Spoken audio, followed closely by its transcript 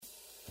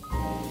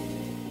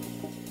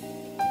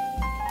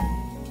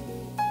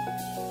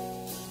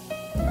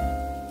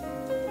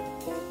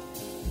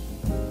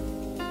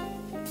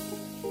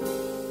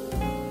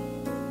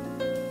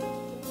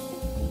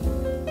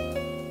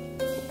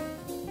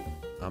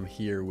I'm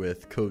here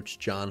with Coach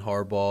John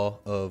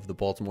Harbaugh of the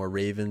Baltimore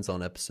Ravens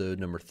on episode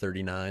number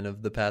 39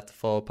 of the Path to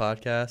Fall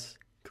podcast.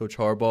 Coach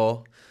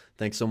Harbaugh,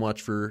 thanks so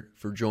much for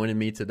joining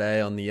me today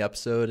on the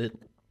episode,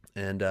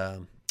 and I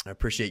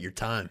appreciate your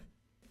time.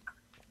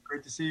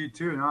 Great to see you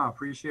too. No, I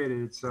appreciate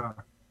it.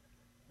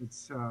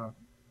 It's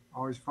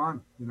always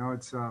fun. You know,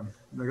 it's I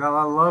got a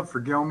lot of love for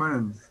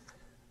Gilman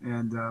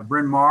and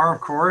Bryn Mawr, of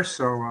course.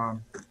 So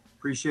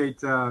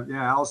appreciate.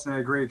 Allison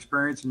had a great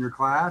experience in your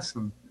class,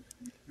 and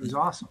it was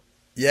awesome.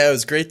 Yeah, it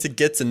was great to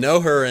get to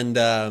know her, and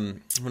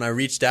when I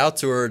reached out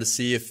to her to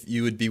see if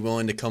you would be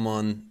willing to come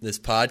on this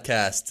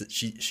podcast,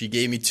 she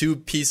gave me two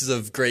pieces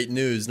of great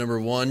news. Number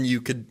one,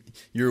 you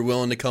were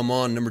willing to come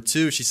on. Number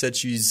two, she said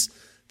she's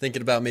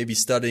thinking about maybe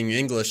studying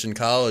English in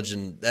college,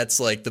 and that's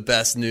like the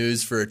best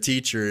news for a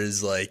teacher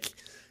is like,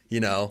 you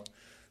know,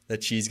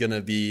 that she's going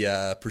to be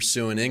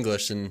pursuing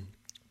English, and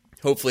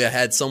hopefully I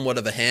had somewhat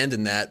of a hand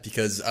in that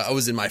because I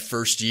was in my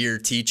first year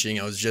teaching.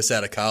 I was just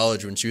out of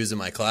college when she was in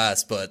my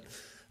class, but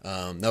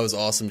that was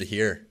awesome to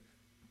hear.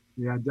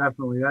 Yeah,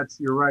 definitely.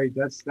 You're right.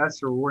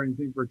 That's a rewarding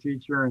thing for a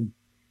teacher, and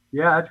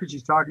yeah, that's what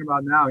she's talking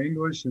about now,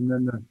 English, and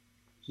then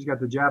she's got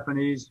the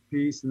Japanese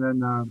piece, and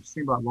then she's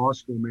thinking about law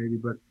school maybe,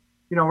 but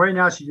you know, right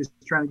now she's just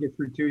trying to get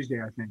through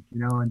Tuesday, I think, you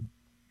know,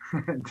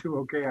 and do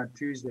okay on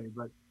Tuesday.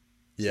 But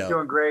she's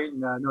doing great,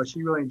 and no,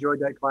 she really enjoyed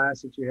that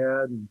class that you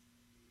had, and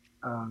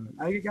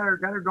I got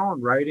her going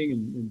writing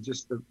and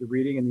just the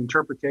reading and the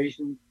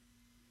interpretation.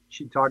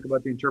 She talked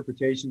about the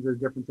interpretations of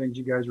the different things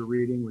you guys were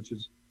reading, which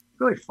is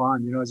really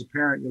fun. You know, as a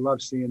parent, you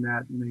love seeing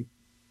that, and they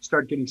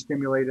start getting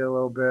stimulated a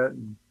little bit.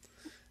 And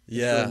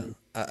yeah,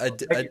 thank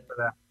you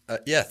for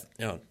that. Yeah,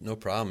 no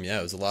problem. Yeah,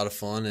 it was a lot of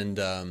fun,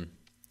 and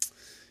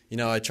you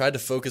know, I tried to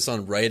focus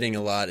on writing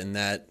a lot in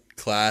that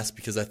class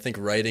because I think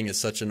writing is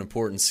such an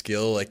important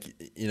skill. Like,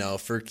 you know,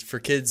 for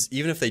kids,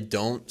 even if they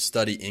don't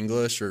study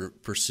English or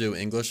pursue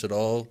English at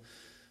all,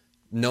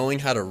 knowing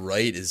how to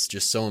write is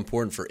just so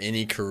important for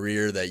any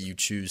career that you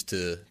choose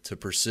to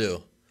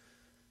pursue,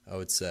 I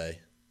would say.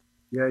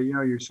 Yeah, you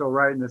know, you're so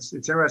right. And it's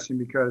interesting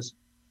because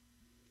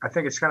I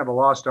think it's kind of a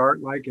lost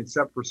art, like,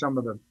 except for some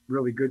of the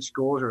really good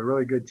schools or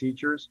really good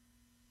teachers.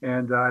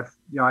 And, you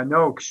know, I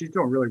know she's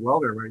doing really well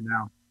there right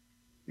now.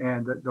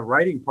 And the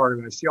writing part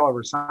of it, I see all of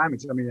her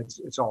assignments. I mean,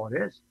 it's all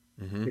it is.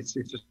 Mm-hmm. It's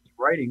just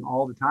writing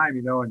all the time,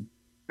 you know. And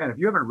man, if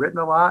you haven't written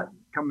a lot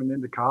coming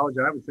into college,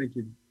 I would think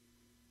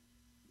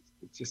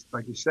it's just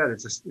like you said,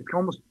 it's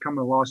almost become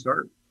a lost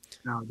art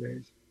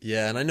nowadays.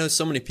 Yeah, and I know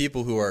so many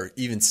people who are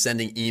even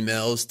sending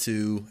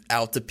emails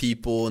out to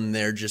people, and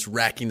they're just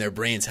racking their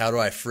brains. How do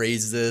I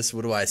phrase this?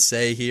 What do I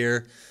say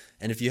here?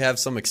 And if you have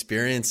some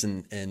experience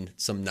and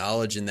some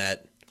knowledge in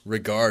that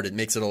regard, it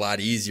makes it a lot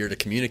easier to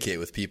communicate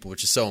with people,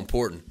 which is so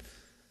important.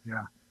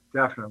 Yeah,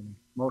 definitely.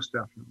 Most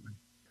definitely.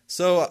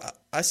 So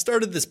I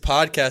started this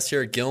podcast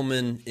here at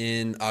Gilman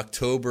in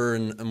October,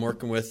 and I'm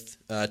working with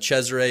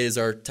Cesare is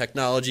our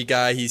technology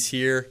guy. He's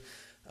here.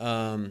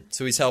 So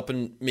he's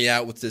helping me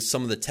out with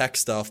some of the tech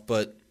stuff.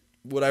 But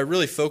what I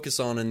really focus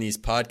on in these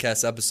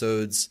podcast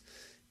episodes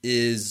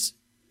is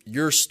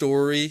your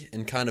story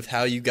and kind of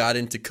how you got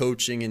into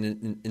coaching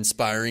and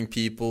inspiring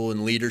people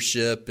and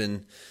leadership.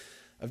 And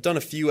I've done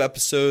a few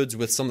episodes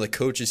with some of the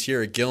coaches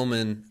here at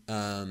Gilman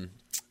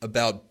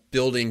about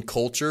building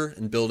culture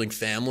and building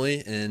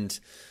family and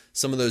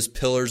some of those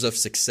pillars of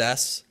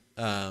success.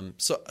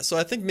 So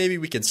I think maybe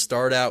we can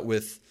start out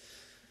with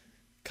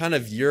kind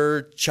of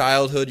your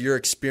childhood, your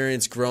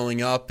experience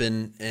growing up,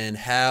 and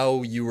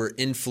how you were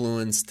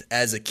influenced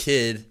as a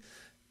kid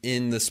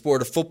in the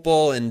sport of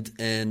football,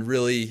 and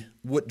really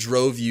what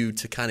drove you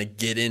to kind of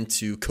get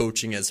into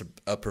coaching as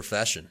a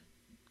profession.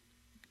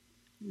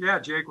 Yeah,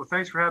 Jake. Well,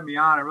 thanks for having me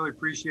on. I really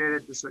appreciate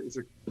it. It's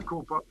a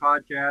cool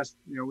podcast.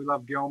 You know, we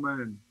love Gilman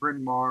and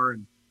Bryn Mawr,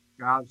 and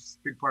it's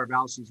a big part of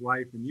Allison's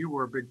life, and you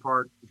were a big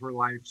part of her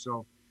life.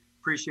 So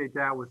appreciate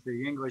that. With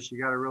the English,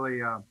 you got to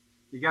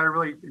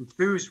really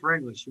enthuse for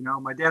English. You know,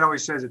 my dad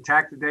always says,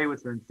 "Attack the day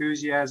with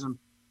enthusiasm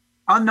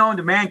unknown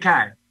to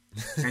mankind,"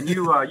 and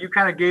you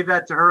kind of gave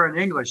that to her in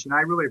English, and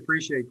I really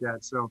appreciate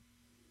that. So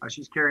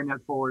she's carrying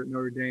that forward at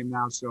Notre Dame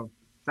now. So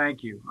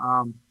thank you.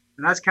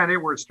 And that's kind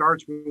of where it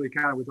starts, really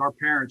kind of with our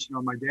parents. You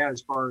know, my dad,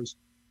 as far as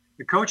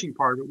the coaching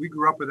part of it, we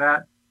grew up with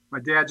that. My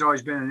dad's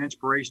always been an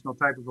inspirational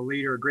type of a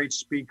leader, a great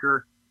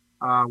speaker.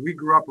 We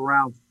grew up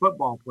around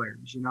football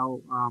players, you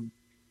know.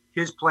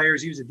 His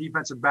players, he was a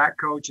defensive back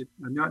coach at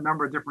a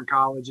number of different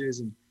colleges.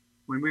 And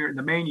when we were in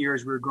the main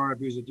years, we were growing up,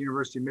 he was at the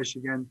University of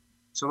Michigan.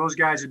 So those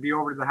guys would be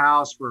over to the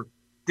house for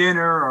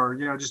dinner or,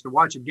 you know, just to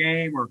watch a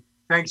game or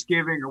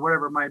Thanksgiving or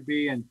whatever it might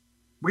be. And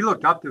we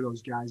looked up to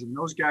those guys, and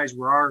those guys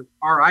were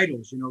our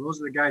idols. You know, those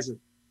are the guys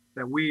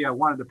that we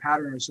wanted to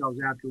pattern ourselves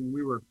after when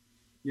we were,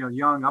 you know,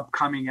 young,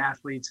 upcoming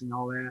athletes and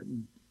all that.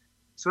 And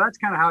so that's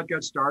kind of how it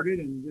got started.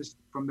 And just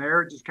from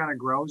there, it just kind of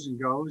grows and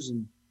goes.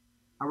 And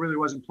I really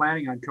wasn't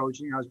planning on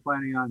coaching. I was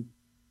planning on,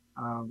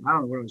 I don't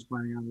know what I was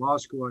planning on, law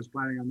school. I was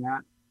planning on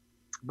that.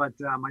 But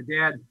my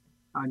dad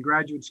in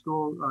graduate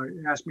school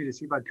asked me to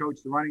see if I'd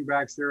coach the running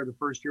backs there the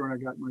first year when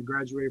I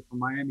graduated from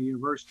Miami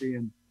University.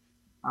 And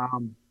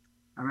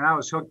I mean, I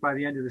was hooked by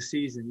the end of the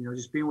season,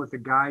 just being with the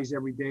guys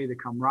every day, the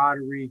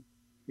camaraderie,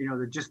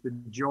 the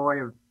joy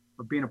of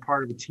being a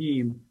part of a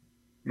team.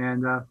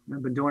 And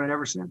I've been doing it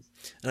ever since.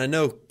 And I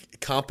know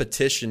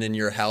competition in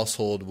your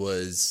household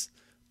was,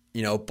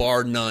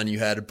 bar none. You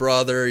had a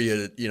brother,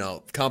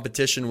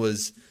 competition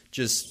was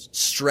just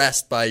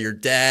stressed by your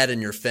dad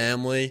and your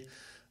family.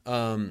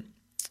 Can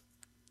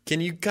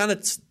you kind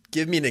of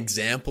give me an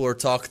example or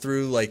talk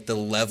through like the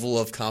level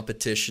of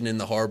competition in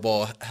the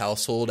Harbaugh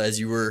household as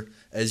you were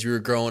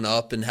growing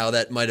up, and how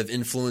that might have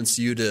influenced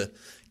you to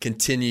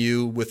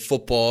continue with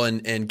football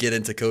and get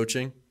into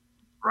coaching?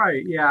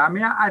 Right. Yeah. I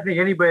mean, I think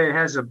anybody that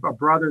has a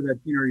brother that,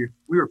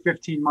 we were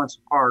 15 months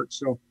apart.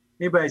 So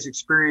anybody that's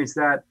experienced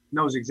that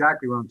knows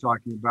exactly what I'm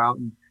talking about.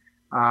 And,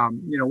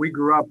 we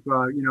grew up,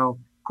 of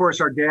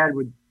course, our dad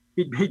we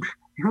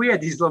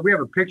had we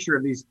have a picture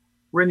of these,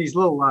 we're in these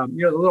little,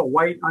 the little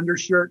white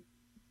undershirt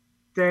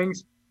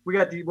things.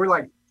 We're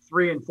like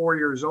 3 and 4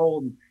 years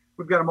old, and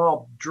we've got them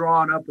all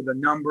drawn up with a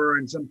number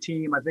and some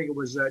team. I think it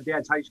was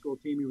Dad's high school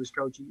team. He was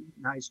coaching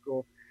in high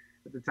school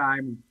at the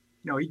time.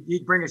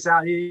 He'd bring us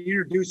out, he'd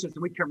introduce us,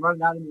 and we'd come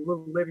running out in the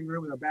little living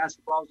room with our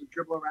basketballs and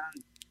dribble around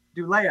and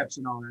do layups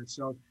and all that.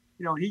 So,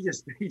 he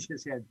just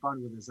had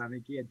fun with us. I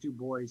think he had 2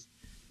 boys.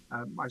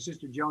 My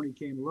sister Joni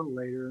came a little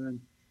later, and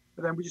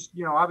then we just,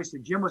 obviously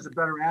Jim was a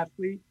better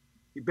athlete.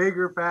 He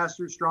bigger,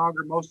 faster,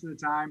 stronger most of the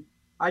time.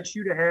 I'd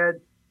shoot ahead,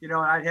 and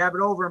I'd have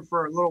it over him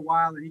for a little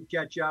while, and he'd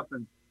catch up,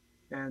 and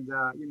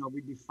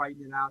we'd be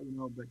fighting it out,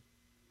 but.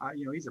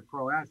 He's a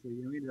pro athlete.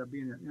 He ended up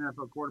being an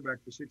NFL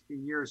quarterback for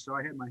 16 years, so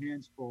I had my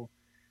hands full.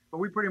 But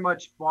we pretty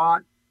much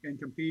fought and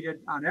competed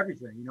on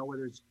everything,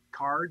 whether it's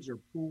cards or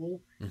pool.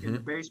 Mm-hmm. In the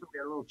basement, we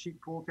had a little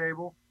cheap pool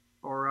table,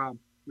 or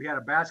we had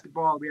a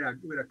basketball. We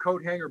had a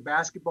coat hanger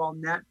basketball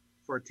net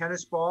for a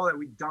tennis ball that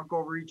we dunk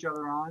over each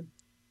other on.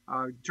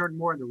 It turned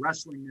more into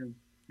wrestling than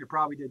you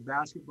probably did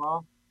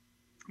basketball.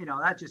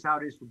 That's just how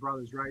it is for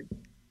brothers, right?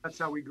 That's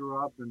how we grew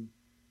up, and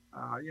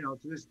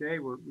to this day,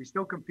 we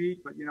still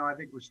compete, but, I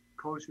think we're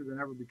closer than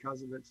ever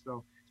because of it.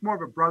 So it's more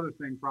of a brother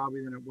thing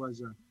probably than it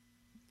was a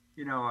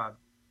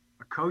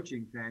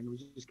coaching thing. It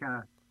was just kind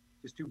of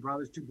just 2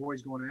 brothers, 2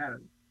 boys going at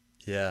it.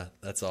 Yeah,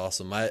 that's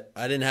awesome. I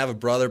didn't have a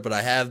brother, but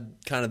I have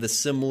kind of the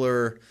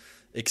similar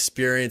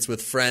experience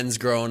with friends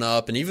growing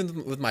up, and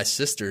even with my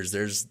sisters,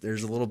 there's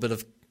a little bit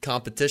of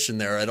competition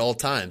there at all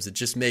times. It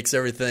just makes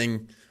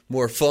everything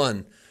more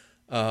fun.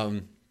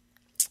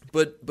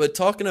 But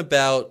talking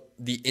about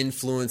the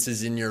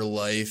influences in your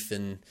life,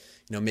 and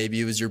maybe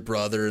it was your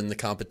brother in the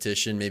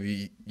competition,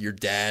 maybe your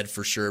dad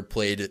for sure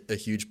played a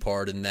huge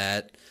part in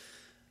that.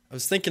 I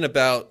was thinking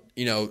about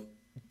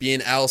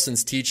being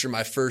Allison's teacher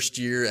my first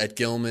year at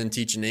Gilman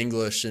teaching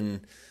English,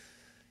 and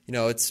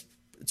it's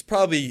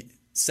probably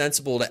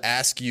sensible to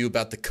ask you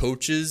about the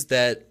coaches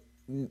that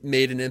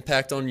made an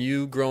impact on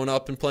you growing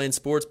up and playing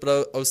sports.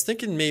 But I was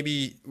thinking,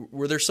 maybe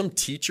were there some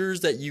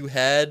teachers that you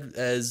had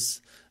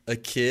as a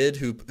kid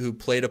who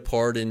played a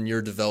part in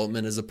your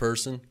development as a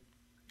person?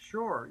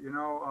 Sure.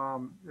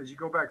 As you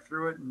go back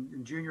through it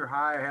in junior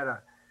high, I had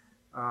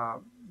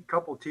a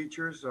couple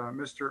teachers,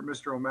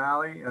 Mr.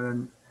 O'Malley and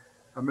then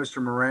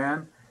Mr.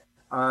 Moran.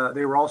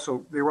 They were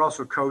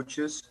also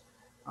coaches.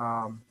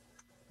 And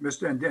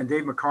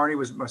Dave McCarney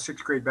was my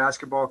 6th grade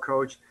basketball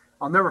coach.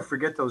 I'll never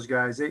forget those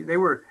guys. They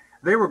were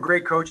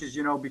great coaches,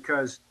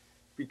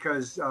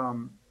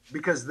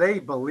 because they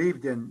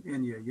believed in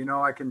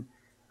you.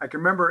 I can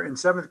remember in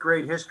 7th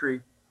grade history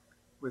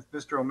with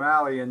Mr.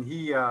 O'Malley, and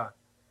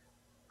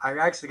I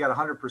actually got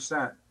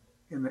 100%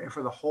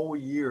 for the whole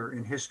year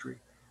in history.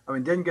 I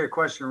mean, didn't get a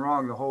question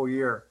wrong the whole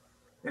year.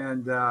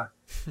 And the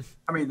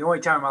only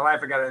time in my life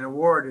I got an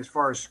award as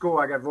far as school,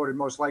 I got voted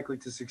most likely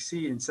to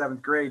succeed in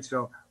 7th grade.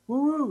 So,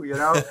 woo,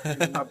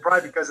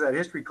 probably because of that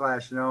history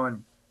class,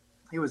 and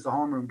he was the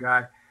homeroom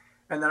guy.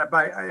 And then I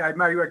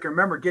can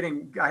remember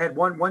I had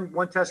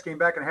one test came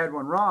back and I had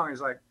one wrong. It's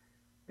like,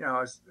 I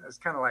was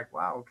kind of like,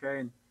 wow,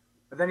 okay.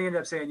 But then he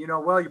ended up saying,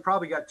 well, you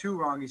probably got 2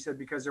 wrong. He said,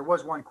 because there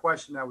was one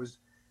question that was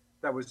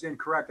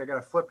incorrect. I got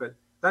to flip it.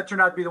 That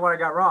turned out to be the one I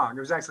got wrong. It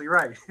was actually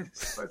right.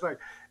 So it's like,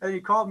 and he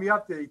called me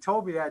up he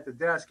told me that at the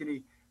desk, and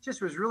he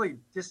just was really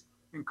just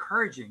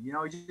encouraging. He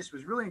just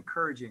was really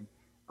encouraging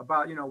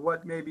about,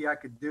 what maybe I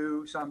could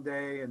do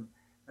someday, and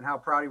how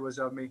proud he was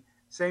of me.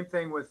 Same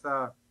thing with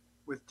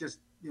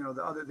just,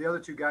 the other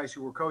 2 guys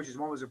who were coaches.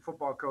 One was a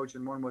football coach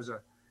and one was a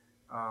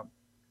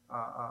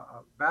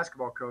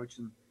basketball coach.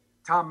 And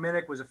Tom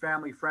Minnick was a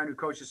family friend who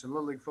coached us in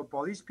Little League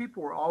football. These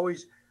people were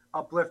always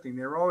uplifting.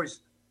 They were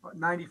always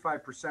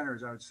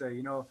 95%ers, I would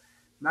say.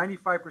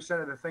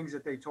 95% of the things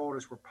that they told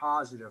us were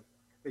positive.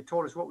 They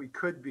told us what we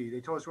could be.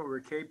 They told us what we were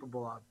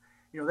capable of.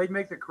 They'd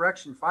make the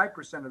correction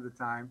 5% of the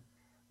time,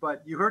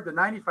 but you heard the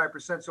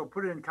 95%. So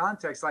put it in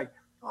context, like,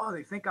 oh,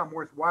 they think I'm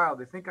worthwhile.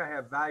 They think I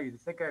have value. They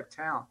think I have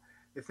talent.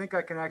 They think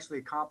I can actually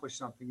accomplish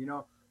something.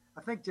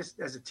 I think just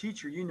as a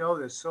teacher,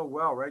 this so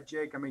well, right,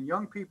 Jake? I mean,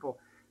 young people,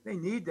 they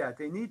need that.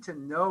 They need to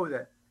know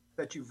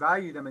that you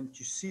value them and that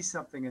you see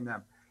something in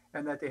them,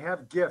 and that they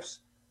have gifts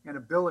and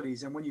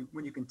abilities. And when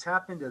you can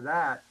tap into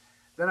that,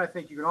 then I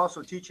think you can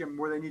also teach them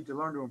where they need to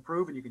learn to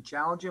improve, and you can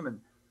challenge them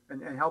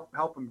and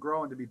help them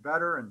grow and to be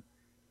better. And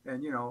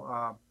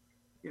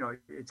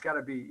it's got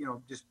to be,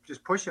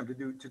 just push them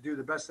to do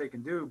the best they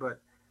can do. But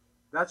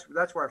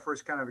that's where I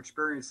first kind of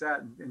experienced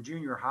that in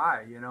junior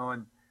high,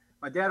 and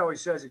my dad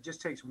always says it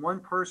just takes one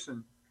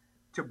person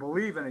to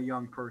believe in a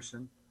young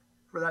person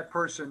for that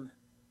person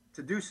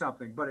to do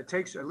something, but it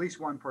takes at least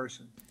one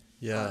person.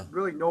 Yeah.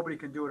 Really, nobody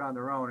can do it on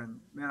their own. And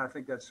man, I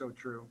think that's so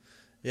true.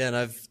 Yeah, and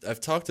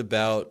I've talked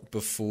about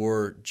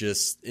before,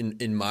 just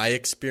in my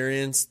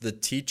experience, the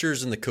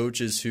teachers and the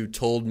coaches who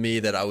told me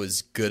that I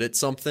was good at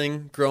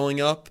something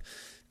growing up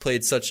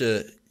played such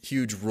a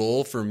huge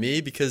role for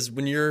me, because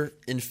when you're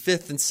in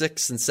 5th and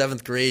 6th and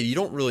 7th grade, you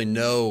don't really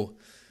know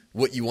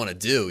what you want to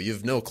do. You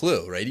have no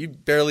clue, right? You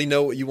barely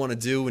know what you want to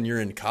do when you're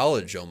in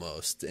college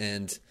almost.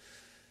 And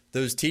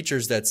those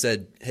teachers that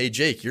said, "Hey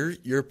Jake,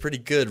 you're a pretty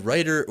good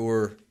writer,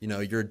 or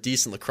you're a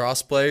decent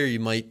lacrosse player. You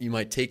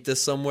might take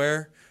this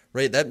somewhere."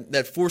 Right?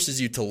 That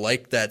forces you to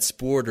like that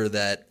sport or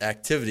that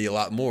activity a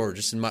lot more,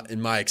 just in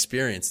my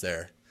experience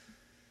there.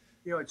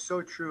 It's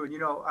so true.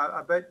 And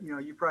I bet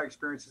you probably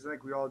experience this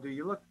like we all do.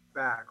 You look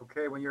back,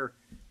 okay, when you're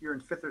in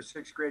 5th or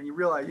 6th grade, and you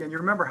realize, and you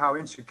remember how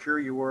insecure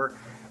you were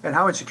and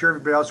how insecure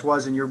everybody else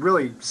was, and you're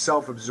really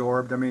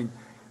self-absorbed. I mean,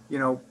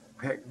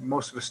 heck,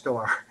 most of us still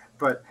are.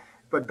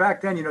 But back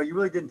then, you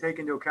really didn't take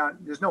into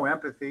account, there's no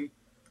empathy.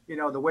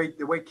 The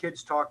way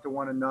kids talk to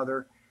one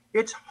another,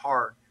 it's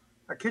hard.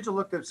 Kids will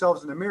look at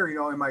themselves in the mirror,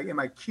 am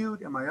I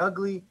cute? Am I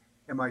ugly?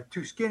 Am I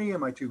too skinny?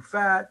 Am I too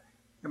fat?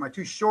 Am I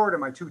too short?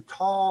 Am I too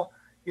tall?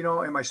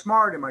 Am I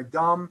smart? Am I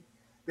dumb?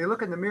 They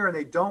look in the mirror and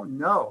they don't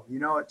know.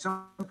 At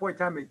some point in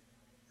time,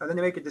 then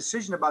they make a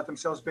decision about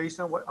themselves based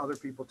on what other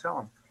people tell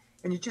them.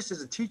 And you just,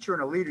 as a teacher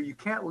and a leader, you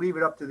can't leave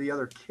it up to the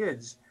other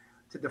kids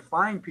to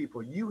define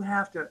people. You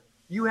have to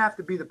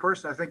be the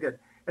person, I think, that,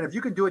 and if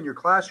you can do it in your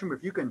classroom,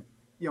 if you can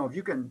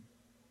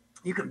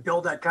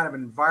build that kind of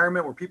an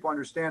environment where people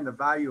understand the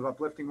value of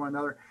uplifting one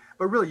another,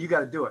 but really you got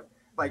to do it.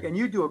 And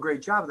you do a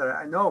great job of that.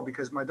 I know,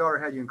 because my daughter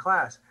had you in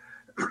class.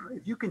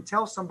 If you can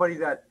tell somebody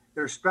that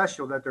they're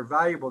special, that they're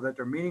valuable, that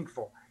they're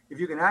meaningful, if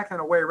you can act in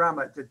a way around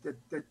that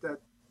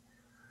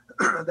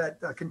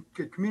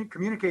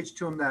communicates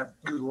to them that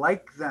you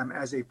like them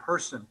as a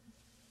person,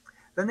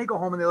 then they go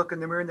home and they look in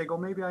the mirror and they go,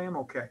 maybe I am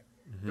okay.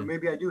 Mm-hmm.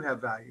 Maybe I do have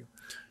value.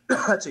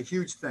 That's a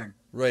huge thing.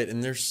 Right.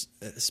 And there's,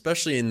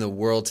 especially in the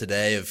world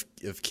today of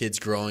kids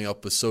growing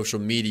up with social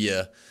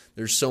media,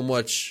 there's so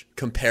much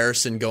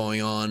comparison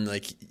going on,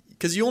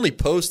 because you only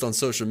post on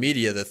social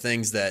media the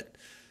things that,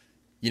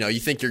 you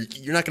think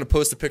you're not going to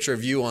post a picture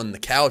of you on the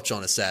couch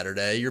on a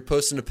Saturday. You're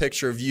posting a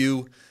picture of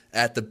you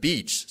at the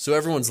beach. So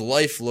everyone's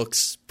life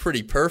looks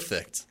pretty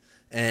perfect.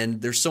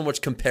 And there's so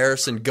much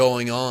comparison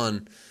going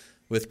on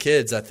with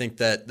kids. I think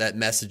that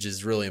message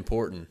is really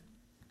important.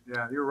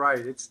 Yeah, you're right.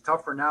 It's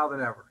tougher now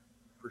than ever,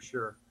 for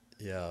sure.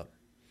 Yeah.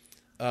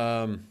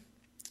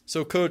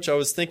 So, Coach, I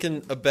was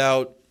thinking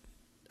about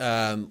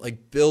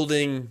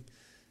building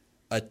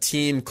a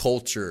team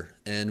culture,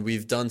 and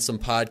we've done some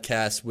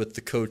podcasts with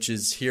the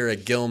coaches here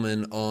at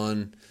Gilman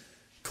on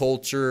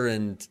culture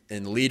and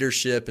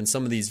leadership and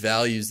some of these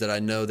values that I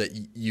know that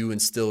you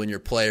instill in your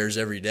players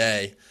every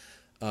day.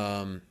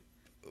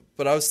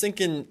 But I was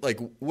thinking,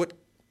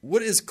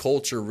 what is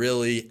culture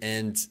really,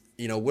 and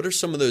what are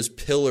some of those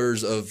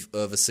pillars of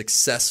a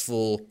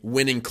successful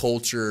winning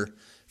culture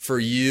for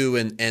you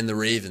and the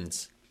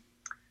Ravens?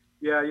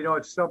 Yeah,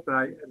 it's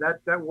something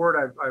that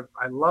word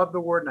I love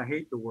the word and I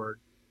hate the word,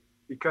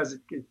 because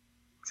it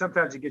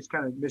sometimes it gets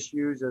kind of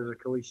misused as a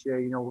cliche.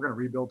 We're going to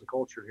rebuild the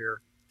culture here.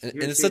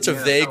 And it's such a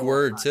vague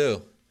word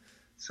too.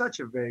 Such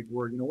a vague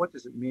word. What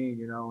does it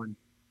mean? And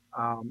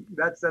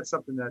that's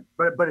something that,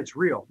 but it's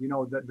real.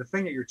 The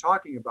thing that you're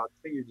talking about,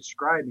 the thing you're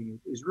describing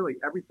is really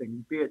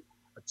everything, be it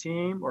a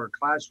team or a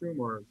classroom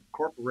or a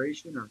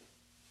corporation or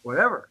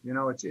whatever.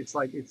 It's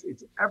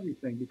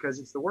everything, because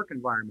it's the work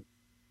environment,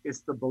 it's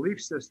the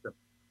belief system,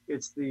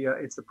 it's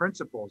the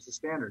principles, the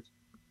standards.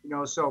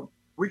 So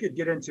we could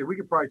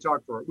probably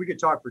talk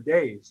for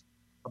days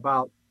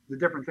about the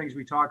different things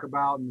we talk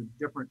about and the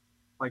different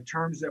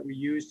terms that we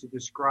use to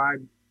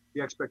describe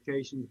the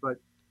expectations. But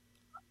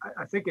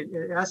I think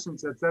in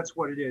essence that's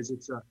what it is.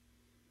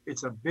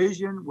 It's a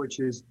vision, which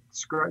is,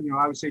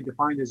 I would say,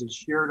 defined as a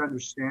shared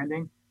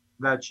understanding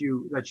that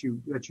you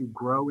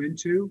grow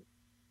into,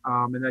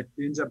 and that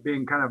ends up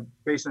being kind of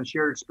based on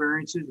shared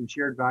experiences and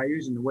shared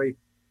values and the way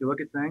you look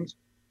at things,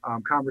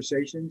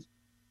 conversations,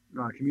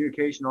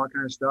 communication, all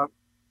kind of stuff.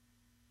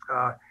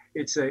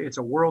 It's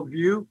a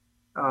worldview,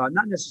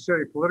 not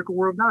necessarily a political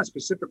world, not a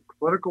specific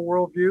political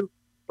worldview,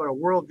 but a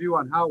worldview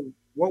on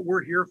what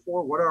we're here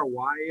for, what our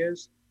why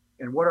is,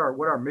 and what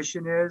our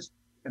mission is,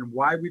 and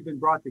why we've been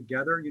brought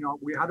together.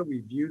 How do we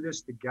view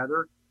this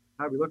together?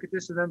 How do we look at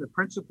this? And then the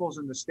principles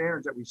and the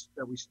standards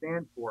that we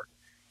stand for.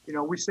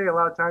 We say a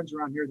lot of times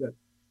around here that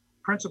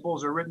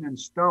principles are written in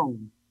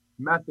stone,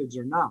 methods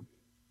are not.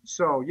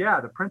 So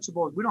yeah, the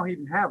principles, we don't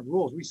even have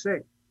rules. We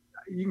say,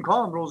 you can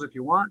call them rules if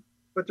you want,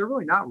 but they're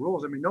really not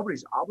rules. I mean,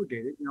 nobody's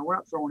obligated. We're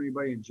not throwing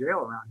anybody in jail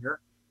around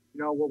here.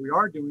 what we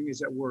are doing is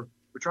that we're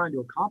trying to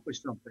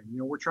accomplish something.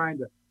 We're trying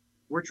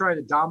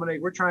to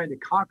dominate. We're trying to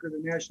conquer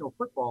the National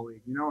Football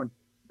League.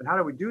 And how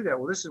do we do that?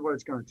 Well, this is what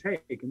it's going to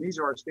take. And these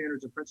are our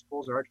standards and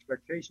principles, our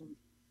expectations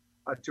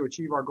to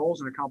achieve our goals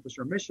and accomplish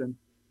our mission.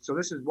 So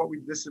this is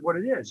what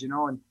it is,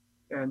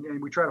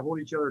 and we try to hold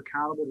each other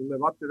accountable to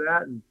live up to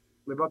that and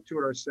live up to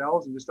it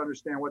ourselves and just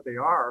understand what they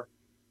are.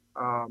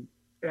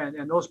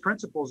 And those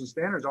principles and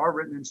standards are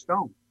written in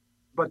stone.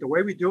 But the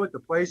way we do it, the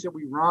plays that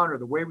we run, or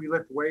the way we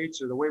lift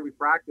weights, or the way we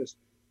practice,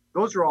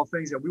 those are all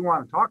things that we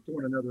want to talk to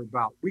one another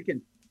about. We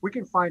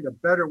can find a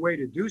better way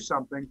to do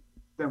something,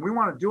 then we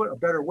want to do it a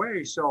better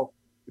way. So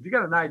if you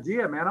got an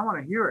idea, man, I want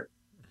to hear it.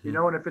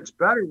 And if it's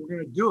better, we're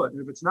going to do it.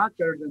 And if it's not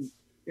better, then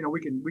I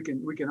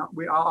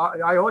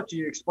owe it to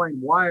you to explain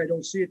why I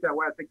don't see it that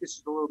way. I think this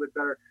is a little bit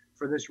better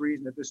for this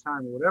reason at this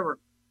time or whatever.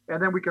 And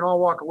then we can all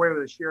walk away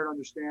with a shared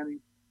understanding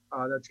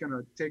that's going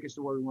to take us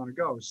to where we want to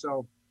go.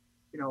 So,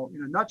 in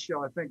a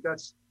nutshell, I think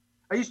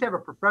I used to have a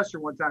professor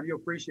one time. You'll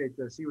appreciate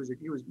this. He was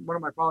one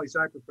of my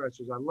poli-sci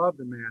professors. I loved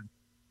the man.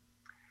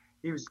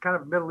 He was kind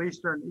of Middle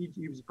Eastern.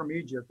 He was from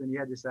Egypt, and he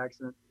had this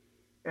accent.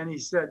 And he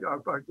said,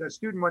 a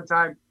student one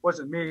time,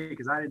 wasn't me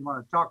because I didn't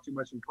want to talk too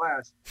much in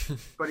class,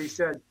 but he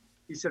said,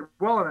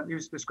 well, he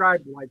was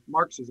described like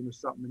Marxism or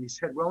something. And he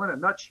said, well, in a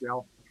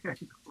nutshell, and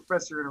the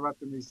professor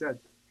interrupted me. He said,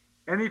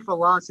 any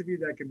philosophy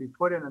that can be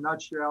put in a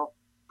nutshell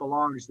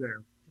belongs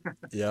there.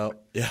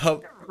 Yep.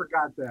 Never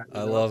forgot that.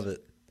 I love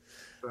it.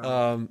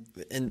 So.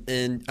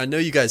 And I know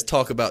you guys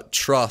talk about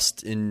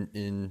trust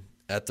in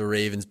at the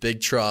Ravens,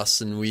 big trust,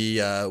 and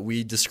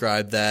we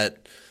describe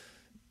that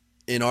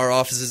in our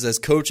offices as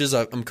coaches.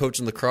 I'm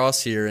coaching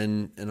lacrosse here,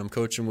 and I'm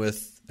coaching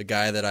with a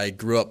guy that I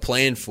grew up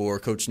playing for,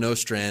 Coach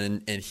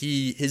Nostran, and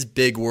his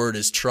big word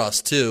is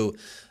trust too.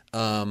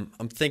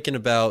 I'm thinking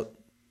about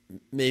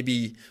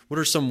maybe what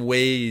are some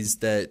ways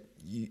that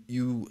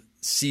you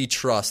see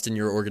trust in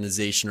your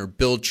organization or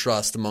build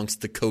trust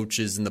amongst the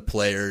coaches and the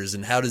players,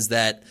 and how does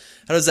that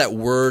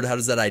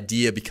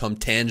idea become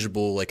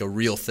tangible, like a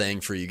real thing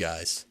for you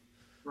guys?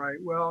 Right.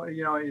 Well,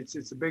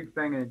 it's a big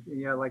thing,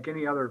 and like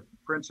any other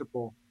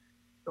principle,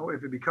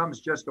 if it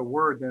becomes just a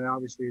word, then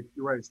obviously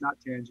you're right, it's not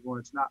tangible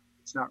and it's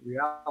not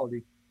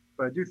reality.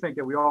 But I do think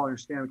that we all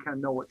understand, we kind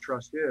of know what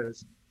trust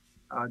is.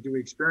 Do we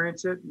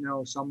experience it?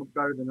 Some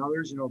better than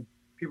others.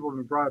 People have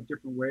been brought up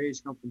different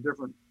ways, come from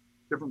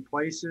different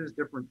places,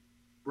 different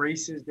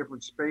races,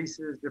 different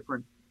spaces,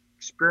 different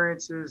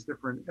experiences,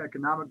 different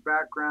economic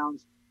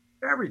backgrounds.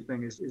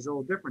 Everything is a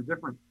little different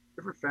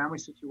family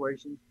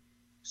situations.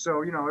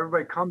 So,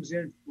 everybody comes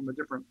in from a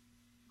different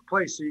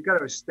place. So you got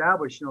to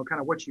establish,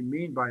 kind of what you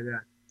mean by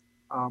that.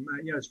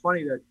 It's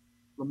funny that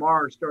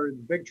Lamar started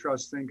the big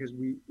trust thing because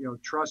we,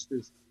 trust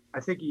is, I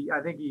think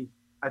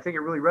it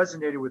really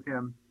resonated with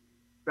him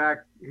back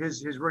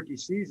his rookie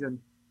season.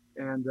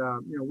 And,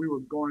 we were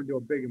going into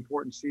a big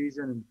important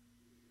season, and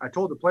I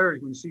told the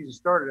players when the season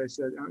started, I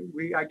said,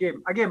 I gave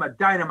him a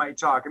dynamite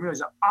talk. It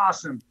was an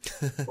awesome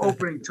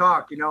opening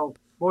talk,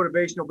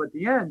 motivational. But at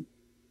the end,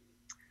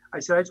 I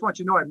said, I just want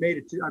you to know I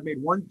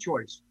made one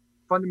choice,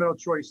 fundamental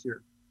choice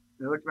here.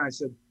 And they looked at me and I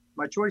said,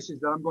 my choice is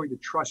that I'm going to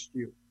trust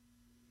you.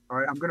 All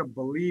right. I'm going to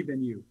believe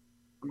in you.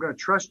 I'm going to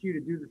trust you to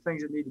do the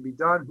things that need to be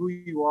done, who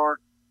you are,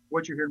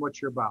 what you're here, and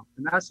what you're about.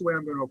 And that's the way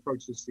I'm going to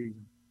approach this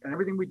season and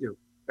everything we do,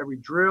 every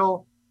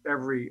drill,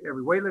 every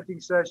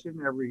weightlifting session,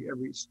 every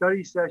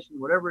study session,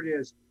 whatever it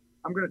is.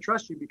 I'm going to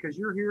trust you because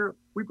you're here.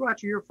 We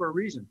brought you here for a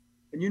reason,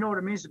 and you know what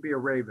it means to be a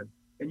Raven,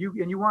 and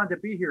you wanted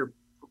to be here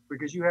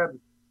because you have,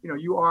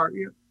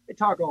 they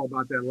talk all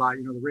about that a lot,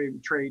 the Raven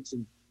traits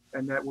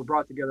and that we're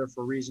brought together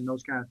for a reason,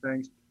 those kind of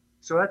things.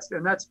 So that's,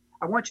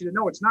 I want you to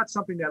know it's not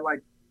something that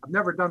like I've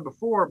never done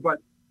before, but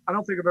I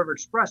don't think I've ever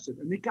expressed it.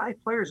 And the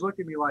players looked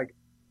at me like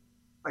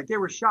they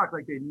were shocked,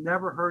 like they'd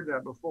never heard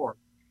that before.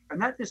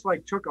 And that just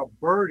like took a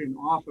burden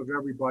off of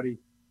everybody.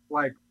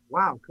 Like,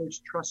 wow,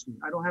 coach trusts me.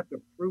 I don't have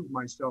to prove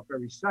myself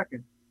every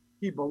second.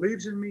 He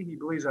believes in me. He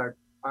believes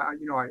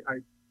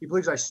he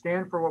believes I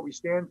stand for what we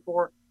stand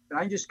for. And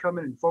I just come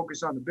in and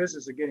focus on the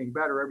business of getting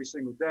better every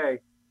single day.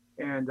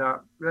 And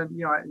then,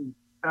 and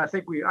I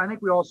think we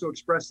also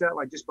express that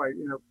like just by,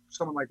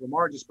 someone like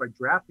Lamar, just by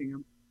drafting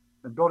him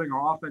and building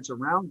our offense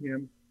around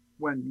him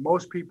when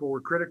most people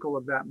were critical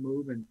of that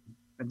move and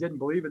didn't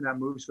believe in that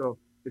move. So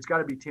it's got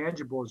to be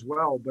tangible as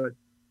well. But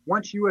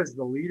once you as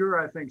the leader,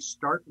 I think,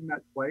 start from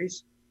that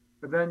place,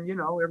 but then,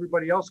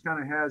 everybody else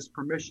kind of has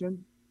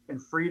permission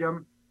and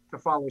freedom to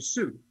follow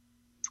suit.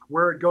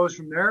 Where it goes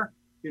from there,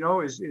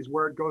 is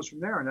where it goes from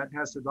there. And that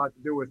has a lot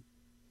to do with,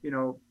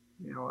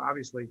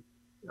 obviously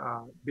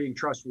being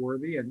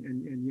trustworthy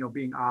and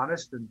being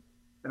honest and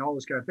all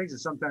those kind of things. And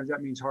sometimes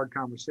that means hard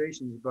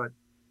conversations, but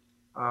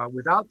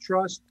without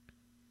trust,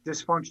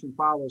 dysfunction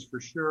follows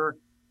for sure.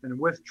 And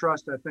with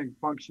trust, I think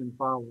function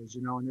follows,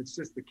 and it's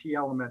just the key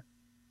element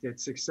to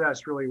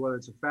success, really, whether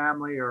it's a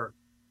family or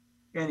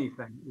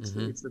anything. It's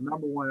the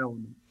number one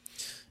element.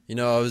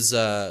 I was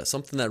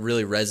something that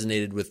really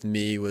resonated with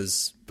me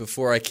was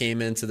before I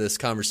came into this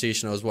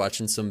conversation, I was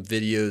watching some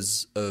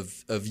videos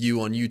of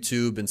you on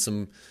YouTube and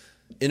some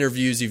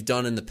interviews you've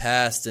done in the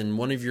past, and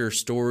one of your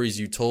stories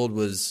you told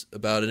was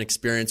about an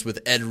experience with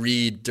Ed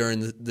Reed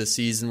during the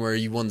season where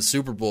you won the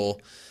Super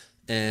Bowl,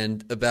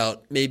 and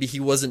about maybe he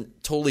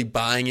wasn't totally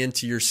buying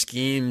into your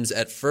schemes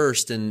at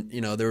first, and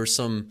there were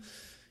some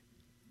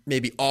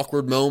maybe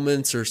awkward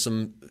moments or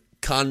some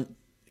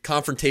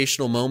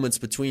confrontational moments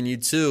between you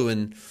two,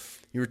 and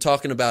you were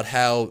talking about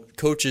how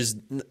coaches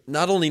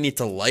not only need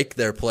to like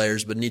their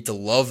players but need to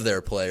love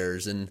their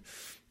players, and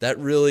that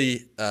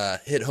really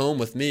hit home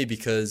with me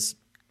because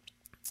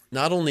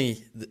not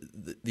only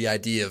the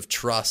idea of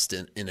trust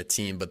in a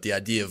team, but the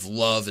idea of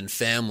love and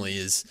family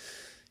is,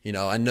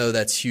 I know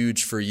that's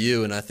huge for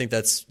you, and I think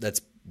that's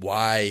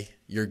why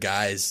your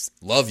guys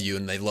love you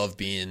and they love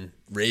being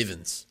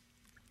Ravens.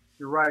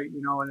 You're right,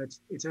 and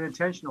it's an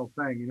intentional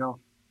thing,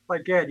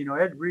 like Ed,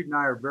 Ed Reed and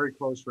I are very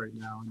close right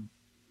now,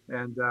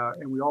 and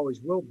we always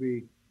will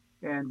be,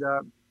 and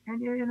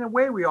in a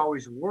way we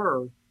always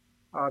were,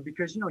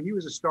 because he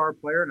was a star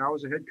player and I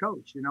was a head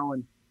coach,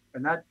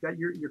 and that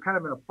you're kind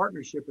of in a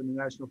partnership in the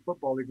National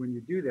Football League when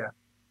you do that.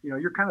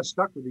 You're kind of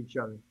stuck with each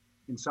other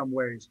in some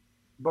ways.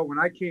 But when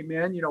I came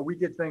in, we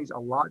did things a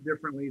lot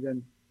differently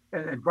than,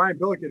 and Brian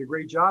Billick did a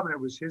great job, and it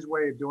was his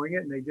way of doing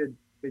it, and they did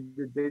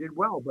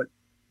well. But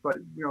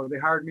they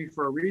hired me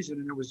for a reason,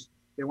 and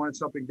they wanted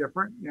something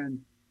different, and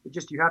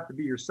you have to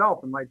be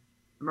yourself. And like I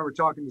remember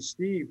talking to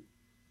Steve,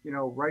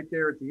 right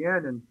there at the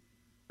end, and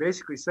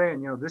basically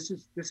saying, this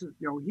is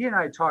he and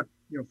I talked,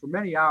 for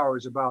many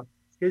hours about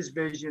his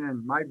vision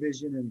and my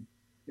vision and,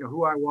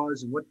 who I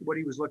was and what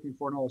he was looking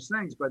for and all those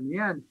things. But in the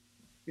end,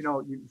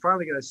 you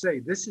finally got to say,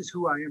 this is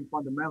who I am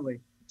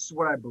fundamentally. This is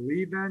what I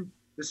believe in.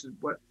 This is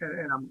what,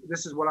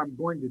 this is what I'm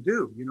going to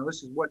do.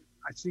 This is what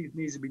I see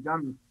needs to be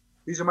done.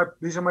 These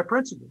are my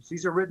principles.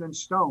 These are written in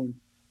stone.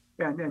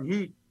 And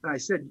I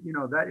said,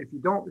 that if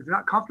you're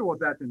not comfortable with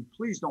that, then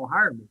please don't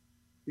hire me,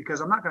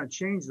 because I'm not going to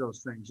change those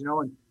things,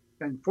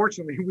 and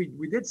fortunately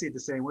we did see it the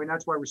same way. And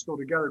that's why we're still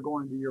together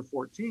going into year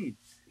 14,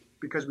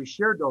 because we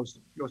shared those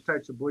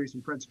types of beliefs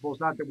and principles.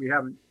 Not that we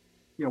haven't,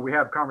 we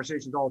have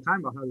conversations all the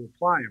time about how to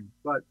apply them.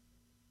 But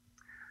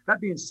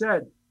that being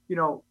said,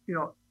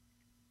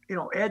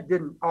 Ed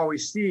didn't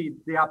always see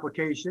the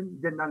application,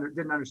 didn't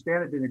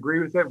understand it, didn't agree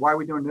with it. Why are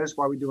we doing this?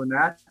 Why are we doing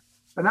that?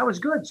 And that was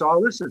good. So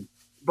I'll listen.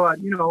 But,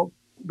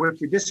 if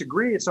we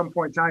disagree at some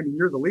point in time and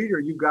you're the leader,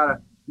 you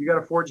gotta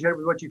forge ahead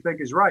with what you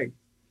think is right.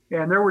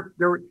 And there were,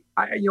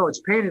 it's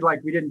painted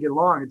like we didn't get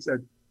along.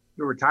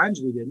 There were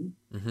times we didn't.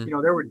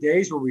 Mm-hmm. There were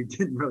days where we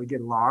didn't really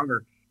get along,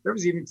 or there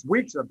was even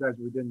weeks sometimes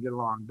we didn't get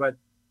along. But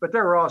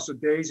there were also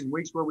days and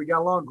weeks where we got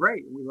along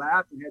great. We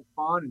laughed and had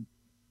fun.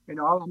 And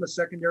I'm a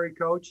secondary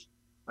coach,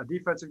 a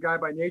defensive guy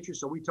by nature,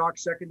 so we talked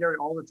secondary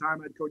all the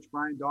time. I had Coach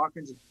Brian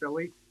Dawkins at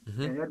Philly,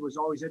 mm-hmm. and Ed was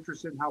always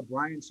interested in how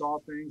Brian saw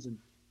things. And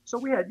so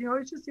we had,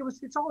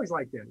 it's always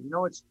like that.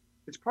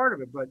 It's part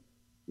of it. But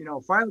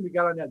finally we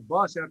got on that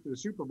bus after the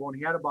Super Bowl, and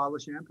he had a bottle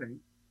of champagne.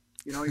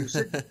 He was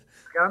sitting. I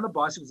got on the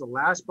bus. It was the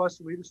last bus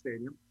to leave the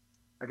stadium.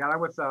 I got on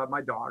with my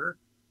daughter,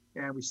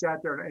 and we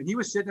sat there, and he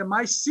was sitting in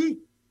my seat,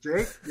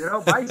 Jake.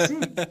 My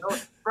seat,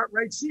 front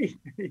right seat.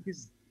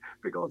 He's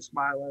big old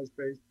smile on his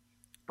face,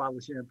 bottle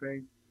of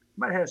champagne.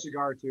 Might have had a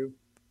cigar too.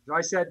 So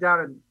I sat down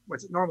in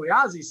what's normally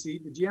Ozzy's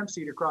seat, the GM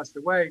seat across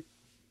the way,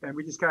 and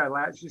we just kind of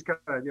laughed. Just kind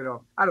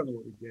of, I don't know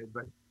what we did,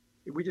 but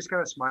we just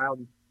kind of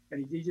smiled.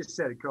 And he just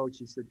said, Coach,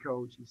 he said,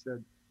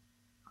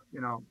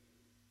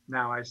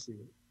 now I see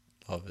it.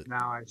 Love it.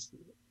 Now I see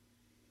it.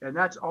 And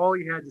that's all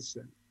he had to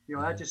say.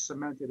 That just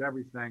cemented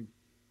everything,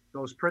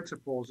 those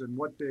principles and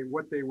what they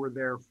were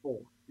there for,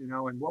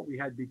 and what we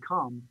had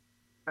become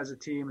as a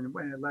team, and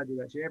it led to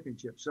that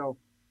championship. So,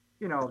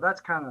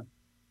 that's kind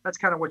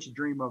of what you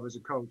dream of as a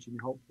coach and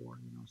you hope for,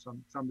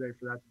 someday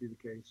for that to be the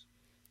case.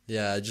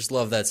 Yeah, I just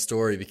love that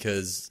story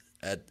because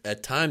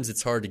at times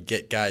it's hard to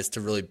get guys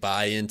to really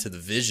buy into the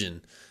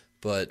vision,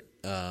 but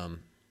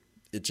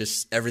it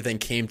just, everything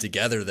came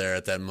together there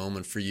at that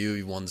moment for you.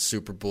 You won the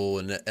Super Bowl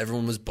and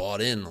everyone was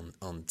bought in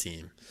on the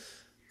team.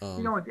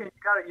 You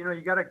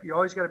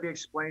always got to be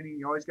explaining.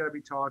 You always got to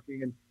be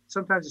talking, and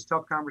sometimes it's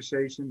tough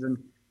conversations. And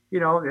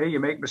hey, you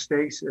make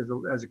mistakes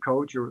as a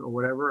coach or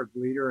whatever, a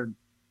leader. And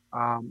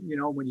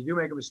when you do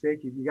make a mistake,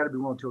 you got to be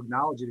willing to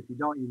acknowledge it. If you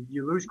don't,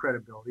 you lose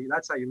credibility.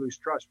 That's how you lose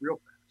trust real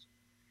fast.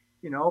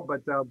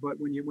 But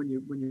when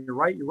you're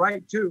right, you're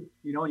right too.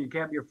 And you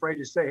can't be afraid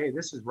to say, hey,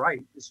 this is right.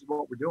 This is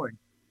what we're doing,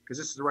 because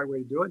this is the right way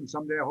to do it. And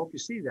someday I hope you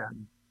see that.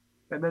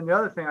 And then the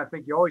other thing, I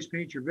think you always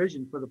paint your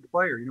vision for the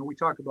player. We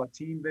talk about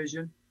team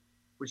vision,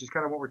 which is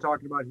kind of what we're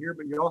talking about here,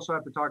 but you also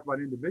have to talk about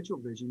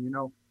individual vision.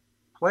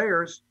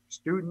 Players,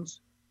 students,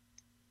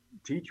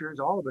 teachers,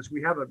 all of us,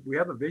 we have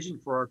a vision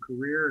for our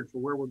career and for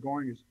where we're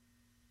going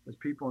as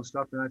people and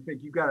stuff. And I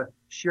think you've got to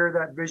share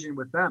that vision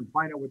with them,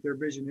 find out what their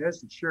vision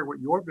is, and share what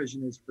your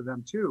vision is for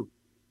them too.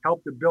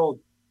 Help to build.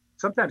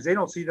 Sometimes they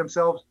don't see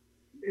themselves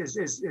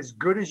as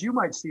good as you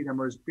might see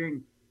them, or as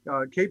being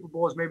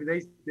capable as maybe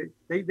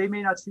they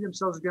may not see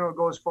themselves as being able to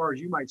go as far as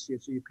you might see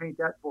it. So you paint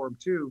that for them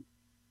too.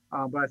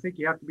 But I think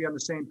you have to be on the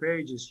same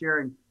page as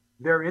sharing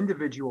their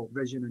individual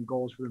vision and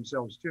goals for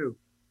themselves too.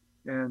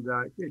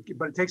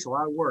 But it takes a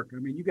lot of work. I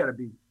mean, you got to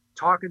be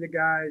talking to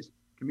guys,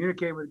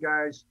 communicating with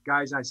guys.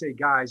 Guys, I say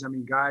guys, I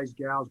mean guys,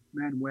 gals,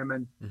 men,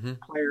 women,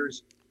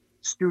 players,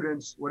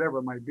 students, whatever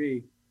it might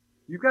be.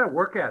 You've got to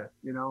work at it,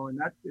 and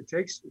that it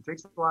takes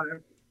a lot of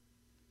effort.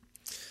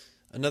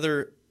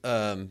 Another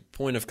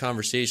point of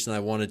conversation I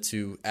wanted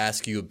to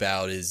ask you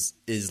about is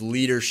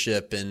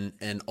leadership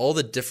and all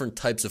the different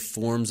types of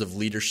forms of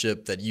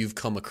leadership that you've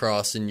come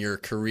across in your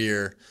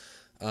career.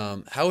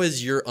 How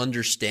has your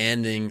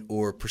understanding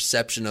or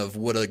perception of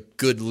what a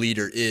good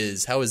leader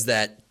is, how has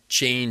that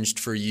changed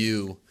for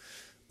you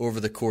over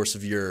the course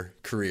of your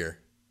career?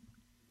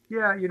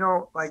 Yeah,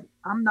 like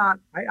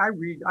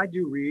I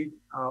do read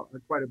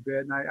quite a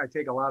bit, and I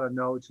take a lot of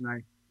notes, and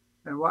I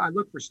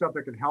look for stuff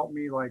that can help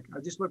me. Like I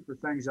just look for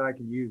things that I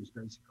can use,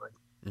 basically,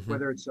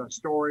 whether it's a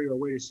story or a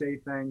way to say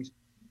things,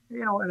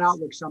 an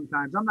outlook.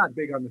 Sometimes I'm not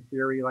big on the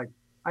theory. Like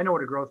I know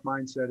what a growth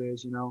mindset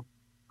is,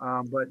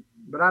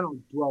 but I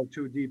don't dwell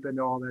too deep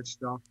into all that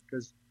stuff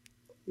because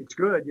it's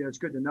good. It's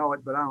good to know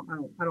it, but I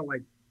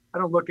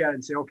don't look at it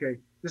and say, okay,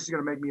 this is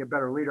going to make me a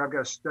better leader. I've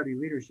got to study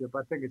leadership.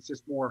 I think it's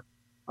just more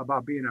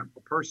about being a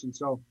person.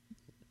 So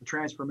a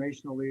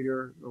transformational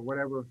leader or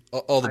whatever.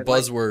 All the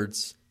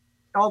buzzwords.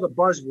 All the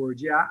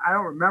buzzwords. Yeah. I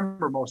don't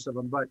remember most of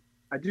them, but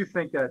I do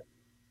think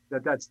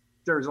there's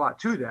a lot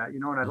to that,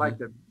 and I'd like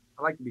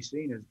to be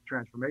seen as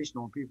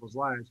transformational in people's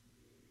lives.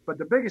 But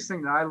the biggest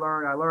thing that I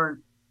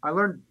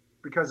learned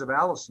because of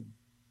Allison.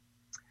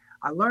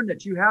 I learned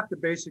that you have to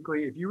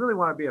basically, if you really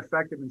want to be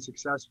effective and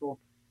successful,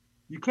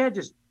 you can't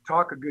just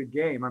talk a good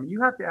game. I mean,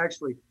 you have to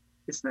actually,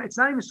 it's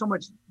not even so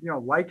much,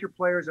 like your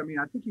players. I mean,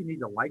 I think you need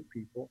to like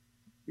people,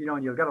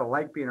 and you've got to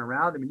like being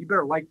around them, and you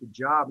better like the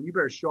job, and you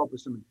better show up with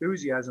some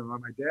enthusiasm,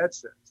 like my dad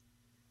says,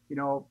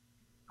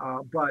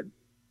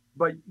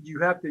 but you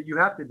have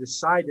to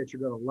decide that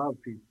you're going to love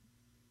people.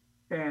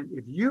 And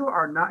if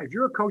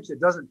you're a coach that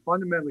doesn't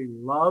fundamentally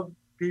love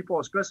people,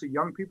 especially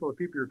young people, the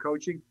people you're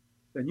coaching,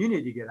 then you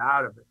need to get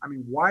out of it. I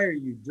mean, why are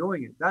you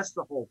doing it? That's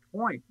the whole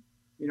point.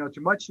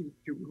 Too much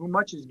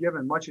is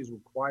given, much is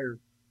required.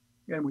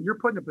 And when you're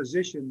put in a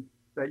position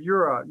that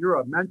you're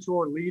a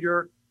mentor,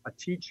 leader, a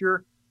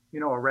teacher,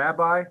 a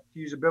rabbi, to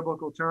use a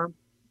biblical term,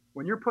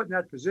 when you're put in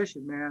that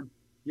position, man,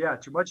 yeah,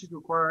 too much is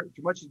required,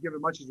 too much is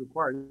given, much is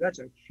required. That's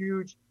a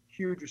huge,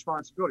 huge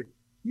responsibility.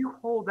 You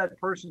hold that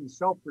person's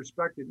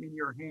self-perspective in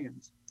your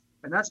hands.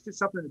 And that's just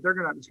something that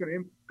it's going to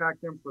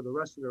impact them for the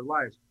rest of their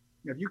lives.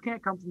 If you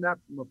can't come from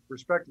a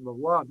perspective of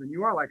love, then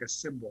you are like a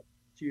cymbal,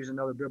 to use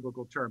another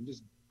biblical term,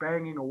 just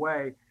banging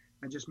away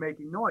and just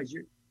making noise.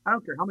 I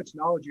don't care how much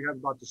knowledge you have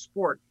about the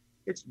sport;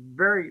 it's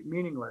very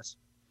meaningless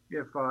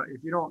if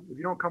you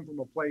don't come from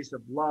a place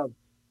of love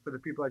for the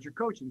people that you're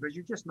coaching, because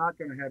you're just not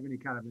going to have any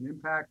kind of an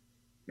impact.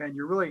 And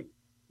you're really,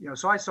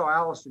 So I saw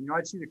Allison.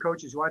 I'd see the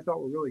coaches who I thought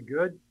were really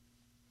good,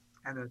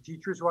 and the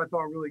teachers who I thought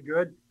were really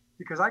good,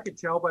 because I could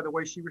tell by the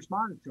way she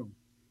responded to them.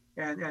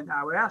 And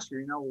I would ask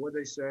her, what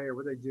they say or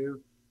what they do.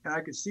 And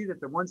I could see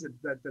that the ones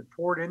that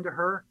poured into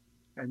her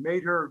and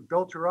made her,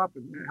 built her up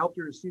and helped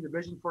her to see the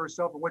vision for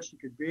herself and what she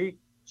could be.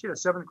 She had a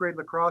 7th grade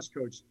lacrosse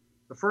coach,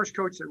 the first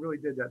coach that really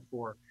did that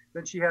for her.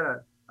 Then she had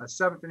a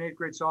 7th and 8th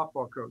grade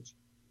softball coach.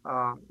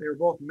 They were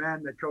both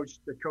men that coached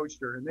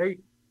her, and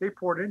they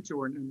poured into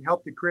her and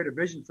helped to create a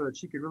vision so that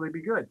she could really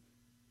be good.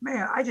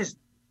 Man, I just,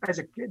 as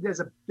a kid, as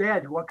a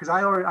dad, because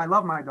I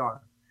love my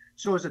daughter.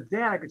 So as a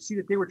dad, I could see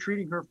that they were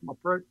treating her from a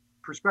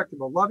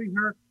perspective of loving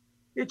her.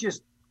 It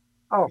just,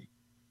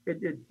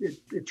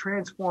 it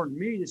transformed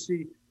me to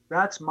see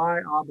that's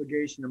my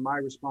obligation and my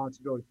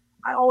responsibility.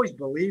 I always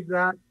believed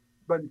that,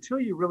 but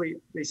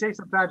they say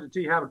sometimes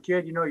until you have a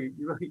kid, you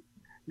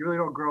really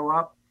don't grow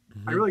up.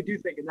 Mm-hmm. I really do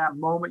think in that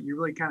moment, you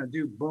really kind of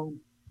do, boom,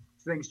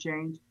 things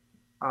change.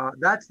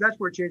 That's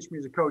where it changed for me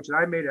as a coach. And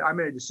I made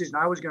a decision.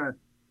 I was going to,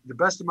 the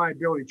best of my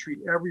ability, treat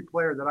every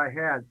player that I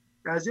had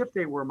as if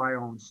they were my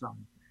own son.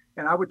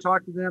 And I would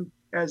talk to them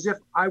as if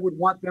I would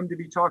want them to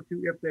be talked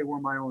to if they were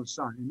my own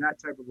son, in that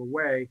type of a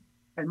way.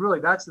 And really,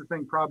 that's the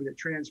thing probably that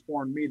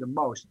transformed me the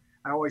most.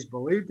 I always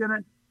believed in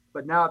it,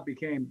 but now it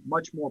became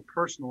much more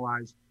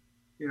personalized,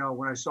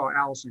 when I saw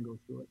Allison go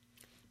through it.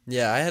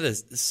 Yeah, I had a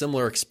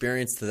similar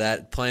experience to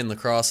that playing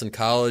lacrosse in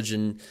college.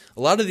 And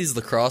a lot of these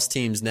lacrosse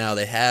teams now,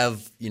 they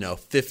have,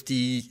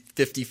 50,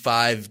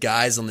 55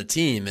 guys on the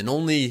team, and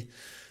only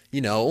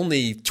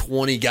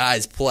 20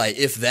 guys play,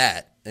 if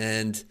that.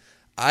 And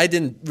I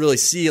didn't really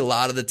see a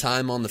lot of the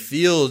time on the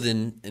field,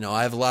 and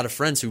I have a lot of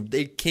friends who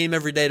they came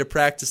every day to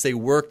practice. They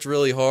worked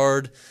really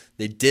hard.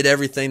 They did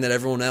everything that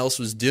everyone else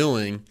was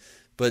doing,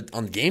 but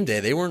on game day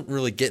they weren't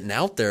really getting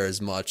out there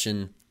as much.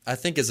 And I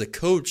think as a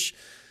coach,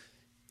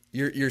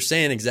 you're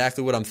saying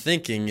exactly what I'm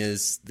thinking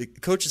is the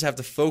coaches have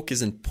to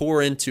focus and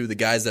pour into the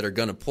guys that are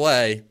going to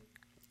play,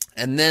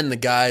 and then the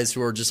guys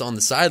who are just on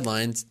the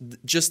sidelines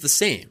just the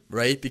same,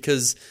 right?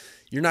 Because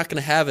you're not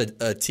going to have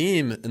a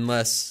team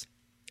unless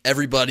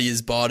everybody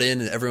is bought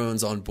in and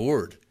everyone's on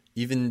board,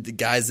 even the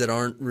guys that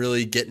aren't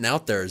really getting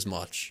out there as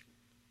much.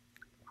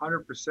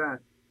 100%.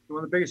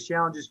 One of the biggest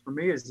challenges for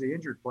me is the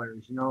injured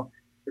players.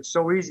 it's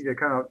so easy to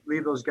kind of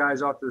leave those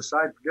guys off to the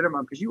side, forget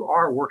them, because you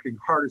are working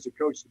hard as a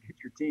coach to get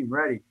your team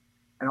ready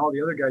and all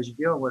the other guys you're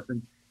dealing with.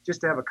 And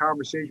just to have a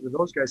conversation with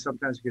those guys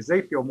sometimes, because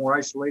they feel more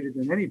isolated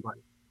than anybody.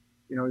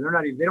 You know,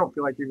 they don't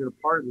feel like they're even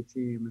a part of the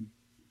team. And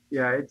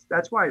yeah,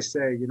 that's why I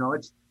say, you know,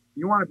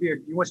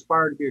 you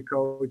aspire to be a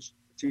coach,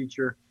 a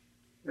teacher,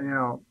 and, you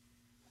know,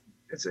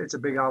 it's a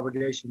big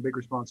obligation, big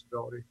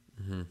responsibility.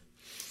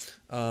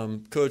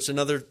 Mm-hmm. Coach,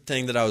 another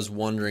thing that I was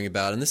wondering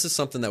about, and this is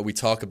something that we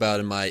talk about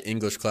in my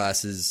English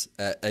classes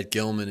at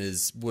Gilman,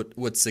 is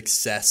what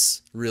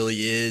success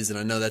really is. And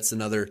I know that's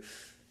another,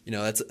 you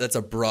know, that's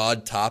a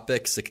broad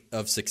topic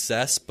of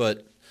success,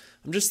 but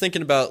I'm just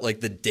thinking about like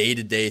the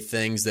day-to-day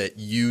things that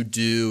you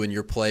do and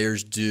your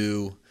players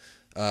do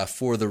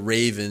for the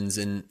Ravens,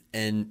 and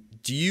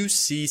do you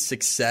see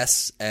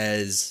success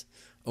as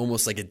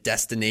almost like a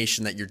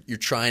destination that you're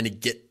trying to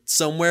get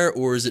somewhere,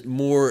 or is it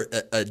more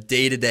a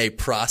day-to-day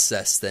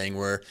process thing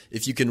where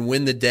if you can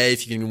win the day,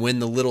 if you can win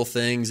the little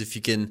things, if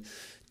you can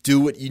do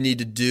what you need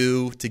to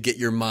do to get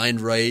your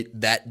mind right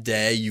that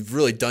day, you've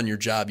really done your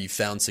job, you've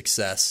found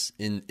success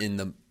in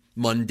the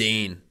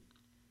mundane?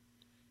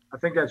 I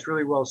think that's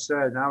really well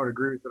said, and I would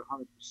agree with it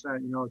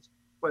 100%. You know,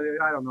 but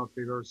I don't know if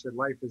they've ever said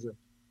life is a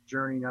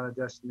journey, not a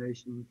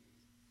destination.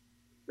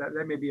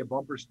 That may be a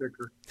bumper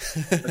sticker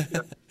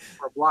or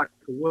a block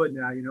of wood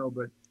now, you know,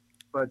 but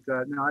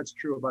no, it's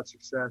true about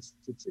success.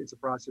 It's a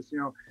process. You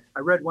know,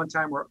 I read one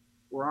time where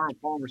Arnold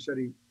Palmer said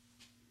he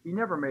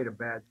never made a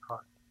bad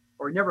putt,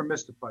 or he never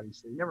missed a putt. He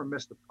said he never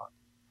missed a putt.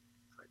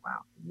 It's like, wow,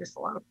 he missed a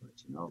lot of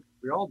putts, you know.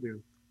 We all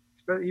do.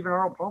 Even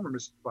Arnold Palmer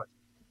missed a putt.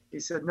 He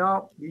said,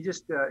 no, he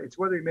just it's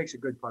whether he makes a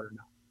good putt or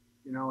not,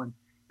 you know. And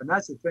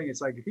that's the thing.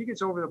 It's like if he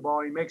gets over the ball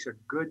and he makes a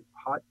good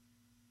putt,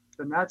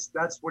 then that's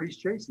what he's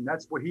chasing.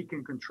 That's what he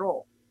can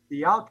control.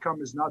 The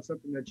outcome is not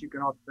something that you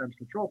can oftentimes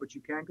control, but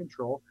you can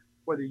control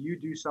whether you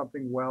do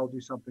something well,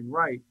 do something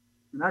right.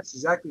 And that's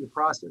exactly the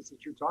process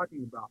that you're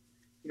talking about.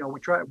 You know,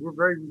 we're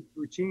very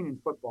routine in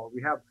football.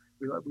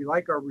 We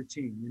like our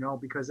routine, you know,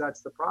 because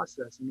that's the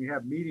process. And we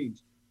have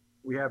meetings,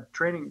 we have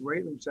training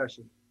weight room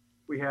sessions,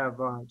 we have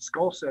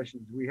skull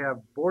sessions, we have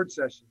board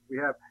sessions, we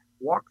have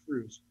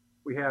walkthroughs,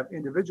 we have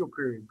individual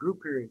period,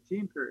 group period,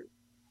 team period,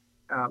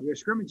 we have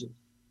scrimmages.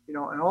 You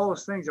know, and all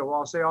those things that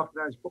I'll say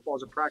oftentimes football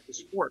is a practice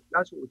sport.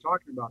 That's what we're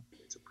talking about.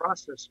 It's a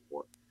process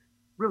sport.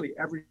 Really,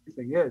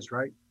 everything is,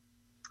 right?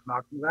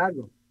 Malcolm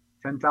Gladwell,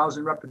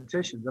 10,000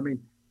 repetitions. I mean,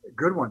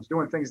 good ones,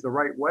 doing things the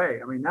right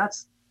way. I mean,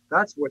 that's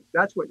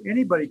what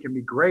anybody can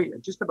be great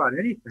at, just about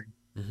anything,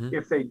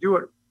 if they do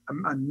it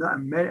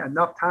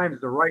enough times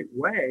the right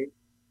way,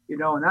 you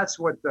know. And that's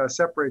what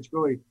separates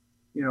really,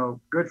 you know,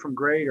 good from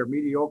great or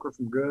mediocre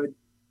from good,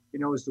 you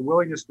know, is the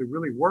willingness to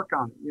really work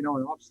on it, you know,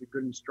 and obviously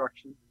good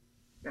instruction.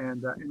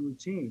 And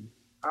routine.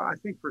 I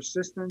think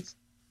persistence,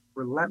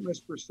 relentless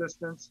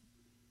persistence,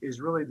 is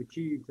really the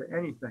key to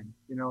anything,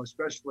 you know,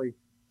 especially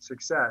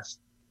success.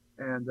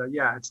 And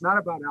yeah, it's not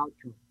about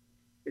outcome.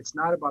 It's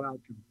not about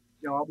outcome.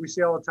 You know, we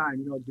say all the time,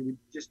 you know,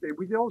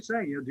 we all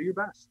say, you know, do your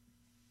best,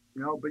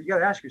 you know, but you got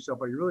to ask yourself,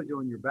 are you really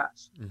doing your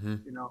best?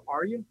 You know,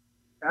 are you?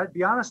 And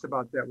be honest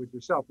about that with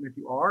yourself. And if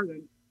you are,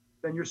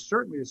 then you're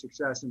certainly a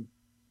success. And,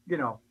 you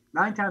know,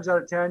 9 times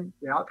out of 10,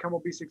 the outcome will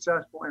be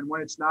successful. And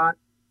when it's not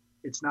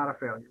a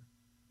failure,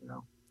 you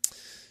know.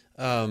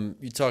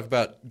 You talk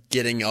about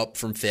getting up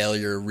from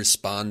failure,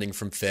 responding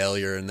from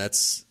failure, and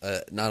that's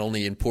not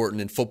only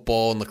important in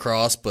football and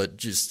lacrosse, but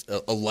just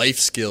a life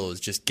skill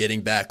is just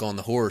getting back on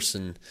the horse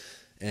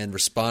and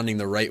responding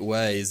the right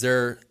way. Is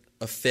there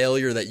a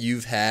failure that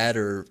you've had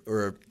or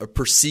a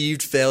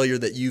perceived failure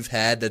that you've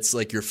had that's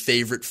like your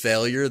favorite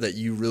failure that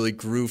you really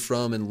grew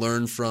from and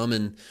learned from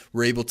and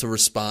were able to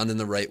respond in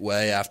the right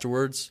way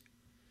afterwards?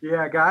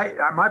 Yeah, guy.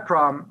 My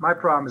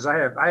problem is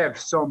I have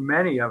so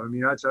many of them.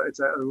 You know, it's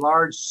a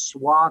large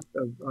swath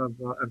of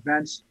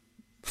events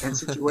and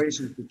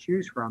situations to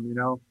choose from. You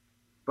know,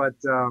 but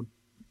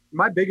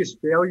my biggest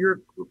failure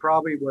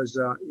probably was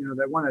you know,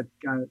 that one that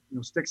kind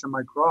of sticks in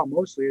my craw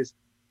mostly is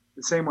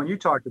the same one you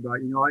talked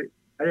about. You know,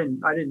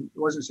 I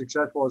wasn't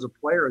successful as a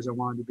player as I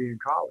wanted to be in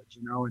college.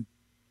 You know,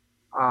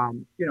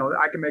 and you know,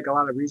 I can make a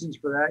lot of reasons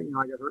for that. You know,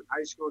 I got hurt in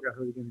high school, got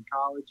hurt again in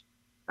college.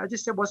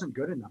 It wasn't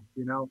good enough.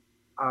 You know.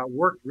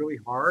 Worked really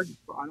hard.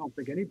 I don't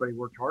think anybody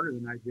worked harder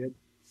than I did,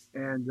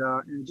 and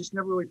it just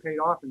never really paid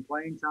off in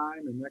playing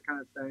time and that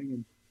kind of thing.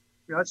 And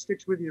you know, that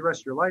sticks with you the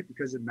rest of your life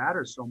because it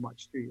matters so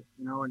much to you.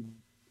 You know, and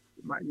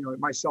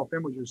my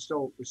self-image was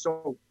so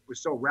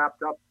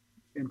wrapped up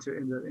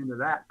into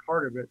that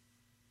part of it,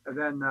 and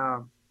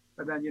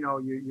then you know,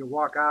 you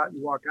walk out,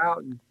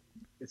 and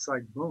it's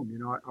like boom. You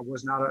know, I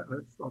was not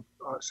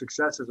a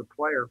success as a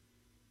player.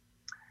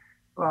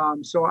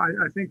 So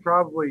I think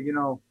probably, you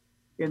know,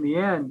 in the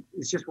end,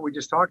 it's just what we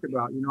just talked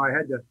about. You know, I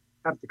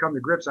have to come to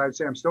grips. I would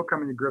say I'm still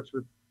coming to grips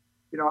with,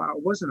 you know, I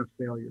wasn't a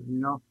failure.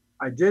 You know,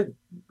 I did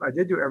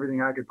do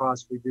everything I could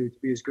possibly do to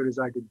be as good as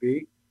I could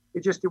be.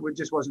 It just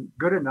wasn't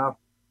good enough,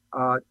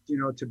 you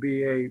know, to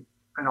be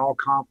an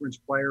all-conference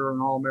player or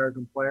an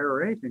all-American player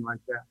or anything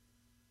like that.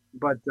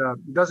 But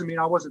it doesn't mean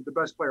I wasn't the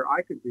best player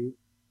I could be.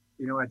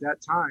 at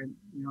that time,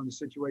 in the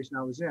situation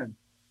I was in.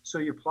 So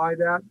you apply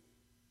that,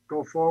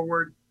 go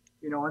forward,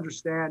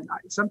 understand.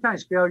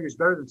 Sometimes failure is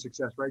better than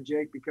success, right,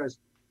 Jake? Because,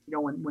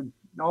 when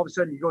all of a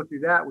sudden you go through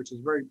that, which is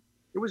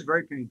it was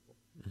very painful.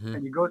 Mm-hmm.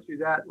 And you go through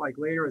that like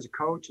later as a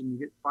coach and you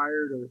get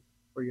fired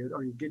or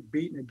you get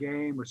beat in a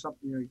game or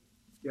something,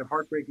 you have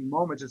heartbreaking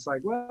moments. It's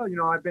like, well,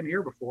 I've been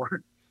here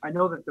before. I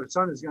know that the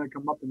sun is going to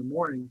come up in the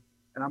morning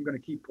and I'm going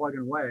to keep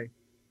plugging away.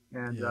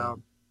 And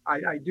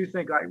I do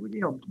think,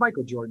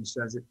 Michael Jordan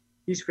says it.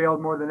 He's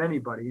failed more than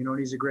anybody, and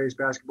he's the greatest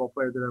basketball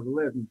player that ever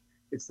lived. And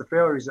it's the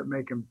failures that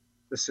make him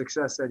the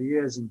success that he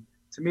is. And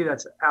to me,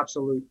 that's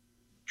absolute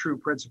true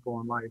principle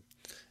in life.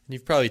 And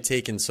you've probably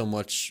taken so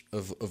much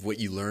of what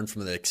you learned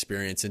from that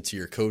experience into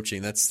your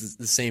coaching. That's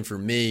the same for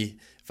me.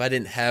 If I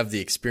didn't have the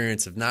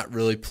experience of not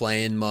really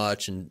playing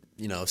much and,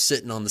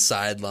 sitting on the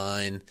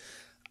sideline,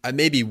 I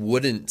maybe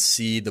wouldn't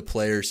see the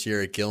players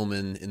here at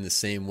Gilman in the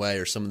same way,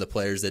 or some of the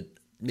players that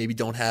maybe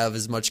don't have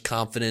as much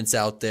confidence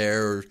out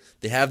there, or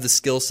they have the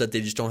skill set,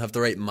 they just don't have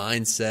the right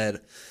mindset.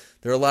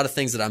 There are a lot of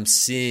things that I'm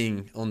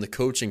seeing on the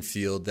coaching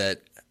field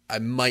that I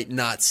might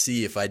not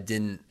see if I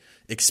didn't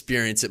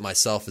experience it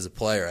myself as a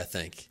player, I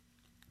think.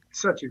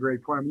 Such a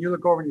great point. I mean, you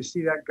look over and you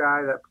see that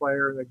guy, that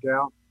player, that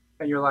gal,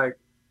 and you're like,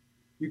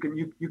 you can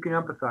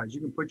empathize. You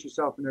can put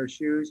yourself in their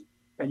shoes,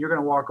 and you're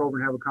going to walk over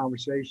and have a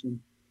conversation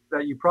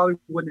that you probably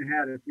wouldn't have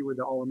had if you were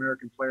the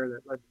All-American player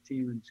that led the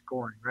team in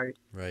scoring, right?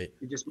 Right.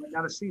 You just might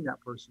not have seen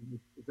that person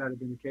if that had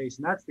been the case.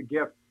 And that's the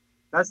gift.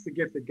 That's the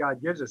gift that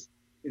God gives us.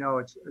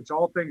 It's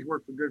all things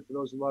work for good for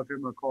those who love him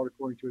and are called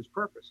according to his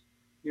purpose.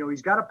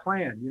 He's got a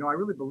plan. I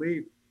really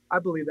believe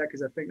that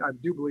because I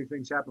do believe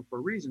things happen for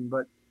a reason,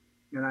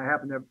 and I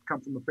happen to come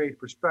from a faith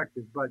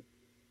perspective, but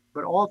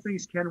all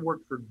things can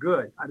work for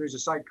good. There's a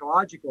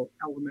psychological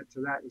element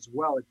to that as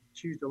well if you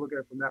choose to look at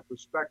it from that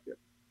perspective.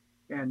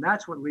 And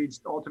that's what leads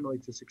ultimately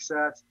to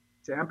success,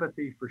 to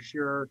empathy for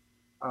sure,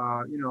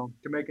 to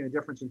making a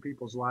difference in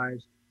people's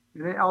lives.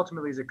 And then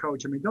ultimately as a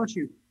coach, I mean,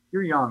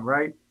 you're young,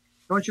 right?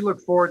 Don't you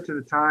look forward to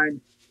the time,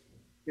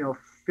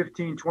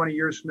 15, 20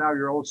 years from now,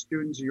 your old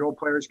students or your old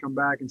players come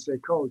back and say,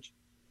 Coach,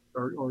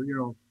 or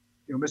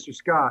Mr.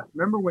 Scott,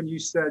 remember when you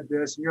said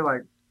this? And you're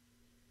like,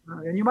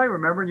 and you might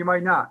remember and you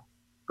might not,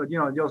 but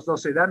they'll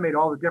say that made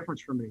all the difference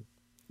for me.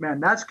 Man,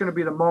 that's going to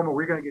be the moment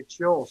where you're going to get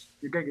chills.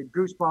 You're going to get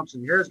goosebumps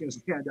and your hair's going to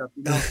stand up.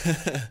 You're like,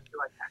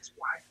 that's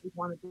why I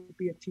wanted to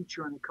be a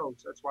teacher and a coach.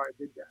 That's why I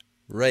did that.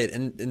 Right.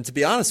 And to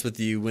be honest with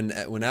you,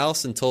 when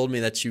Allison told me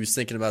that she was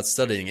thinking about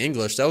studying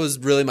English, that was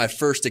really my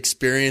first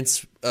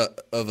experience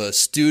of a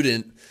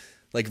student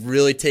like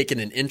really taking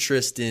an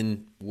interest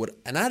in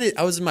I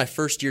was in my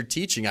first year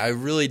teaching. I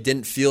really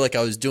didn't feel like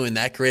I was doing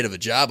that great of a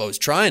job. I was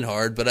trying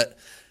hard, but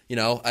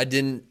I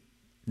didn't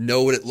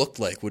know what it looked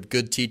like, what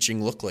good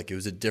teaching looked like. It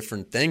was a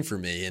different thing for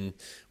me. And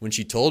when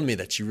she told me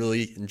that she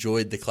really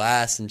enjoyed the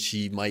class and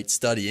she might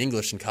study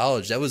English in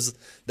college,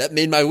 that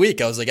made my week.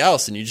 I was like,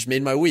 Allison, you just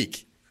made my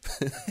week.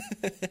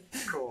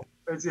 Cool.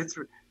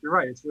 You're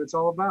right. It's what it's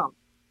all about.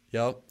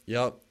 Yep.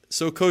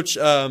 So, Coach,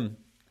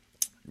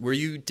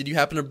 did you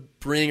happen to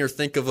bring or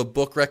think of a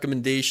book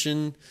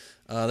recommendation?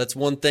 That's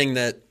one thing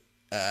that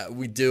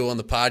we do on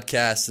the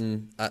podcast,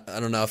 and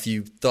I don't know if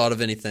you thought of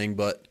anything,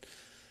 but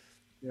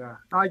yeah,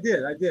 I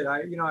did. I do a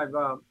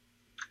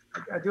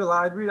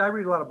lot. I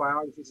read a lot of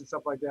biographies and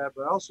stuff like that,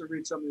 but I also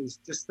read some of these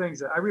just things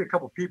that I read a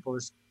couple of people. You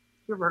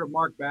ever heard of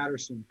Mark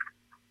Batterson?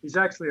 He's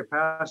actually a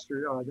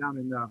pastor down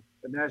in the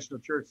National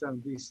Church down in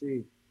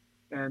D.C.,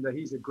 and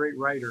he's a great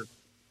writer,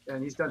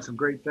 and he's done some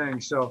great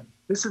things. So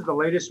this is the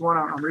latest one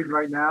I'm reading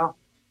right now.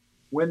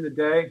 Win the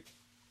Day: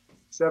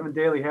 7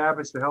 Daily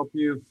Habits to help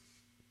you.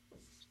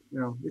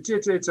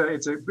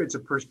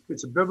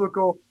 It's a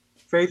biblical,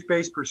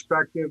 faith-based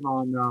perspective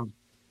on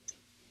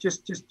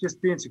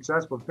just being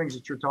successful, the things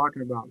that you're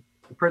talking about,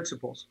 the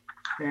principles.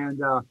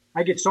 And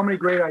I get so many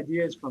great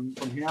ideas from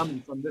him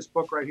and from this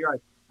book right here.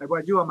 What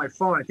I do on my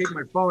phone, I take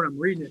my phone, I'm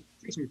reading it.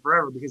 It takes me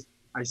forever because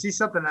I see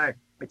something, I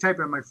type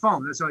it on my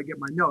phone. That's how I get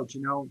my notes,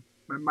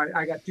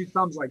 I got two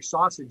thumbs like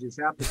sausages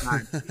half the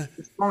time.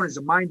 This phone is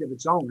a mind of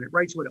its own. It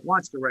writes what it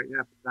wants to write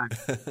half the time.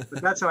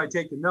 But that's how I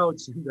take the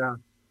notes,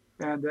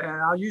 and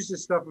I'll use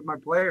this stuff with my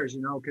players,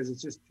 because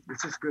it's just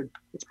good.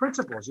 It's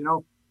principles,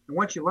 And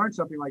once you learn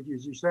something, like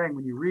you're saying,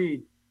 when you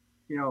read,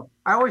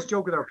 I always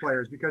joke with our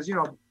players because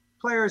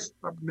players,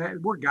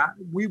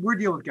 we're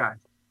dealing with guys.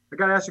 I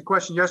got asked a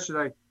question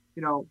yesterday,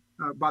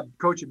 about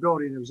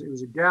coachability, and it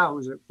was a gal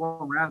who's a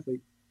former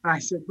athlete, and I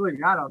said, believe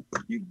me,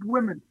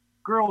 women,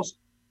 girls.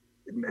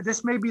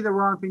 This may be the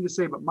wrong thing to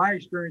say, but my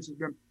experience has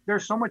been they're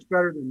so much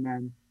better than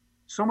men,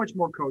 so much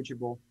more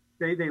coachable.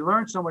 They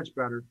learn so much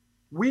better.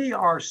 We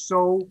are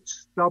so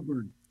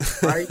stubborn,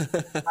 right?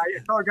 I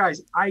tell our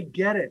guys, I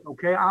get it,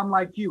 okay? I'm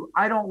like you.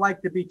 I don't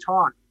like to be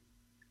taught,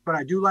 but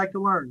I do like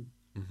to learn.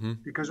 Mm-hmm.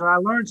 Because when I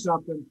learn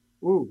something,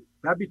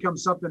 that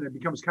becomes something that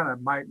becomes kind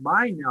of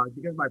mine now. It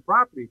becomes my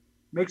property. It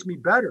makes me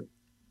better.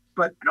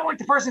 But I don't like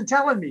the person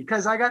telling me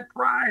because I got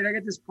pride. I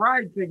got this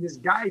pride thing, this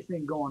guy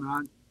thing going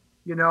on,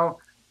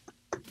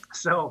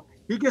 So,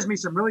 he gives me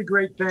some really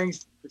great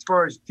things as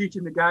far as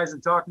teaching the guys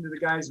and talking to the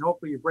guys, and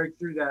hopefully you break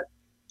through that.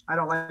 I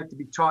don't like to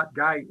be taught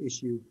guy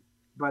issue,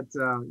 but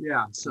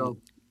yeah. So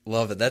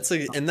love it. That's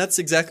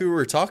exactly what we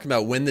were talking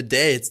about. Win the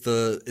day. It's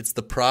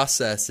the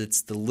process.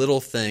 It's the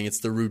little thing. It's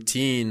the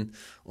routine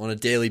on a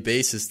daily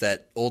basis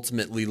that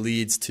ultimately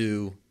leads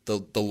to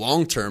the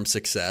long-term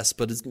success.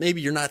 But it's,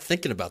 maybe you're not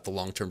thinking about the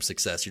long-term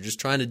success. You're just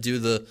trying to do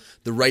the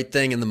right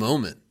thing in the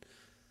moment.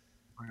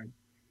 Right.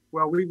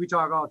 Well, we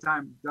talk all the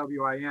time.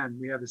 WIN.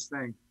 We have this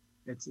thing.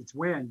 It's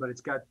win, but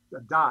it's got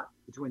a dot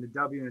between the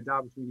W and a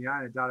dot between the I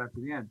and a dot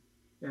after the N.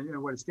 And you know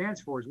what it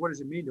stands for is, what does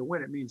it mean to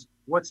win? It means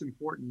what's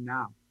important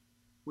now,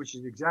 which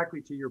is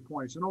exactly to your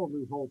point. It's an old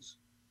Lou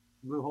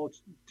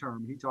Holtz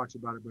term. He talks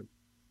about it, but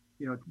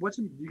you know,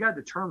 you got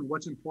to determine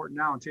what's important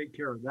now and take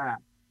care of that.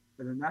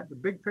 And then the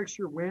big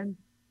picture win,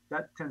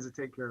 that tends to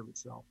take care of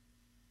itself.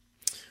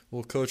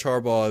 Well, Coach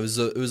Harbaugh,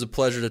 it was a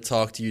pleasure to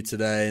talk to you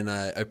today, and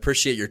I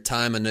appreciate your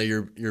time. I know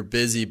you're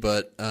busy,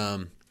 but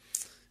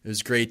it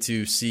was great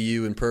to see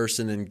you in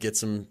person and get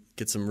some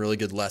really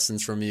good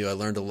lessons from you. I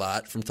learned a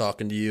lot from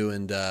talking to you,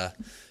 and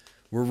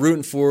we're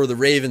rooting for the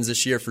Ravens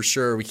this year for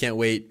sure. We can't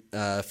wait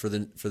for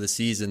the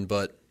season,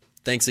 but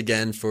thanks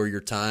again for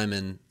your time,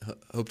 and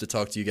hope to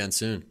talk to you again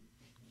soon.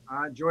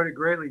 I enjoyed it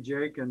greatly,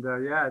 Jake, and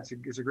yeah, it's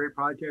a great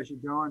podcast you're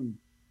doing.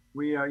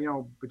 We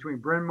between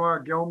Bryn Mawr,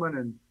 Gilman,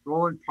 and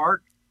Roland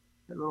Park,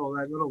 that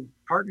little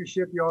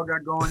partnership you all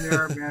got going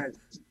there, man.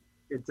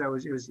 It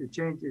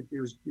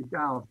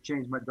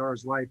changed my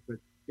daughter's life, but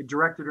it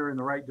directed her in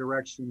the right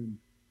direction,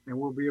 and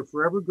we'll be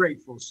forever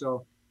grateful.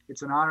 So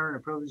it's an honor and a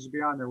privilege to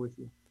be on there with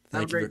you.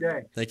 Have a great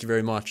day. Thank you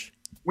very much.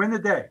 Win the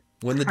day.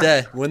 Win the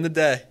day. Win the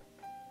day.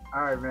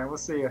 All right, man. We'll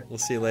see you. We'll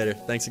see you later.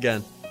 Thanks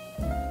again.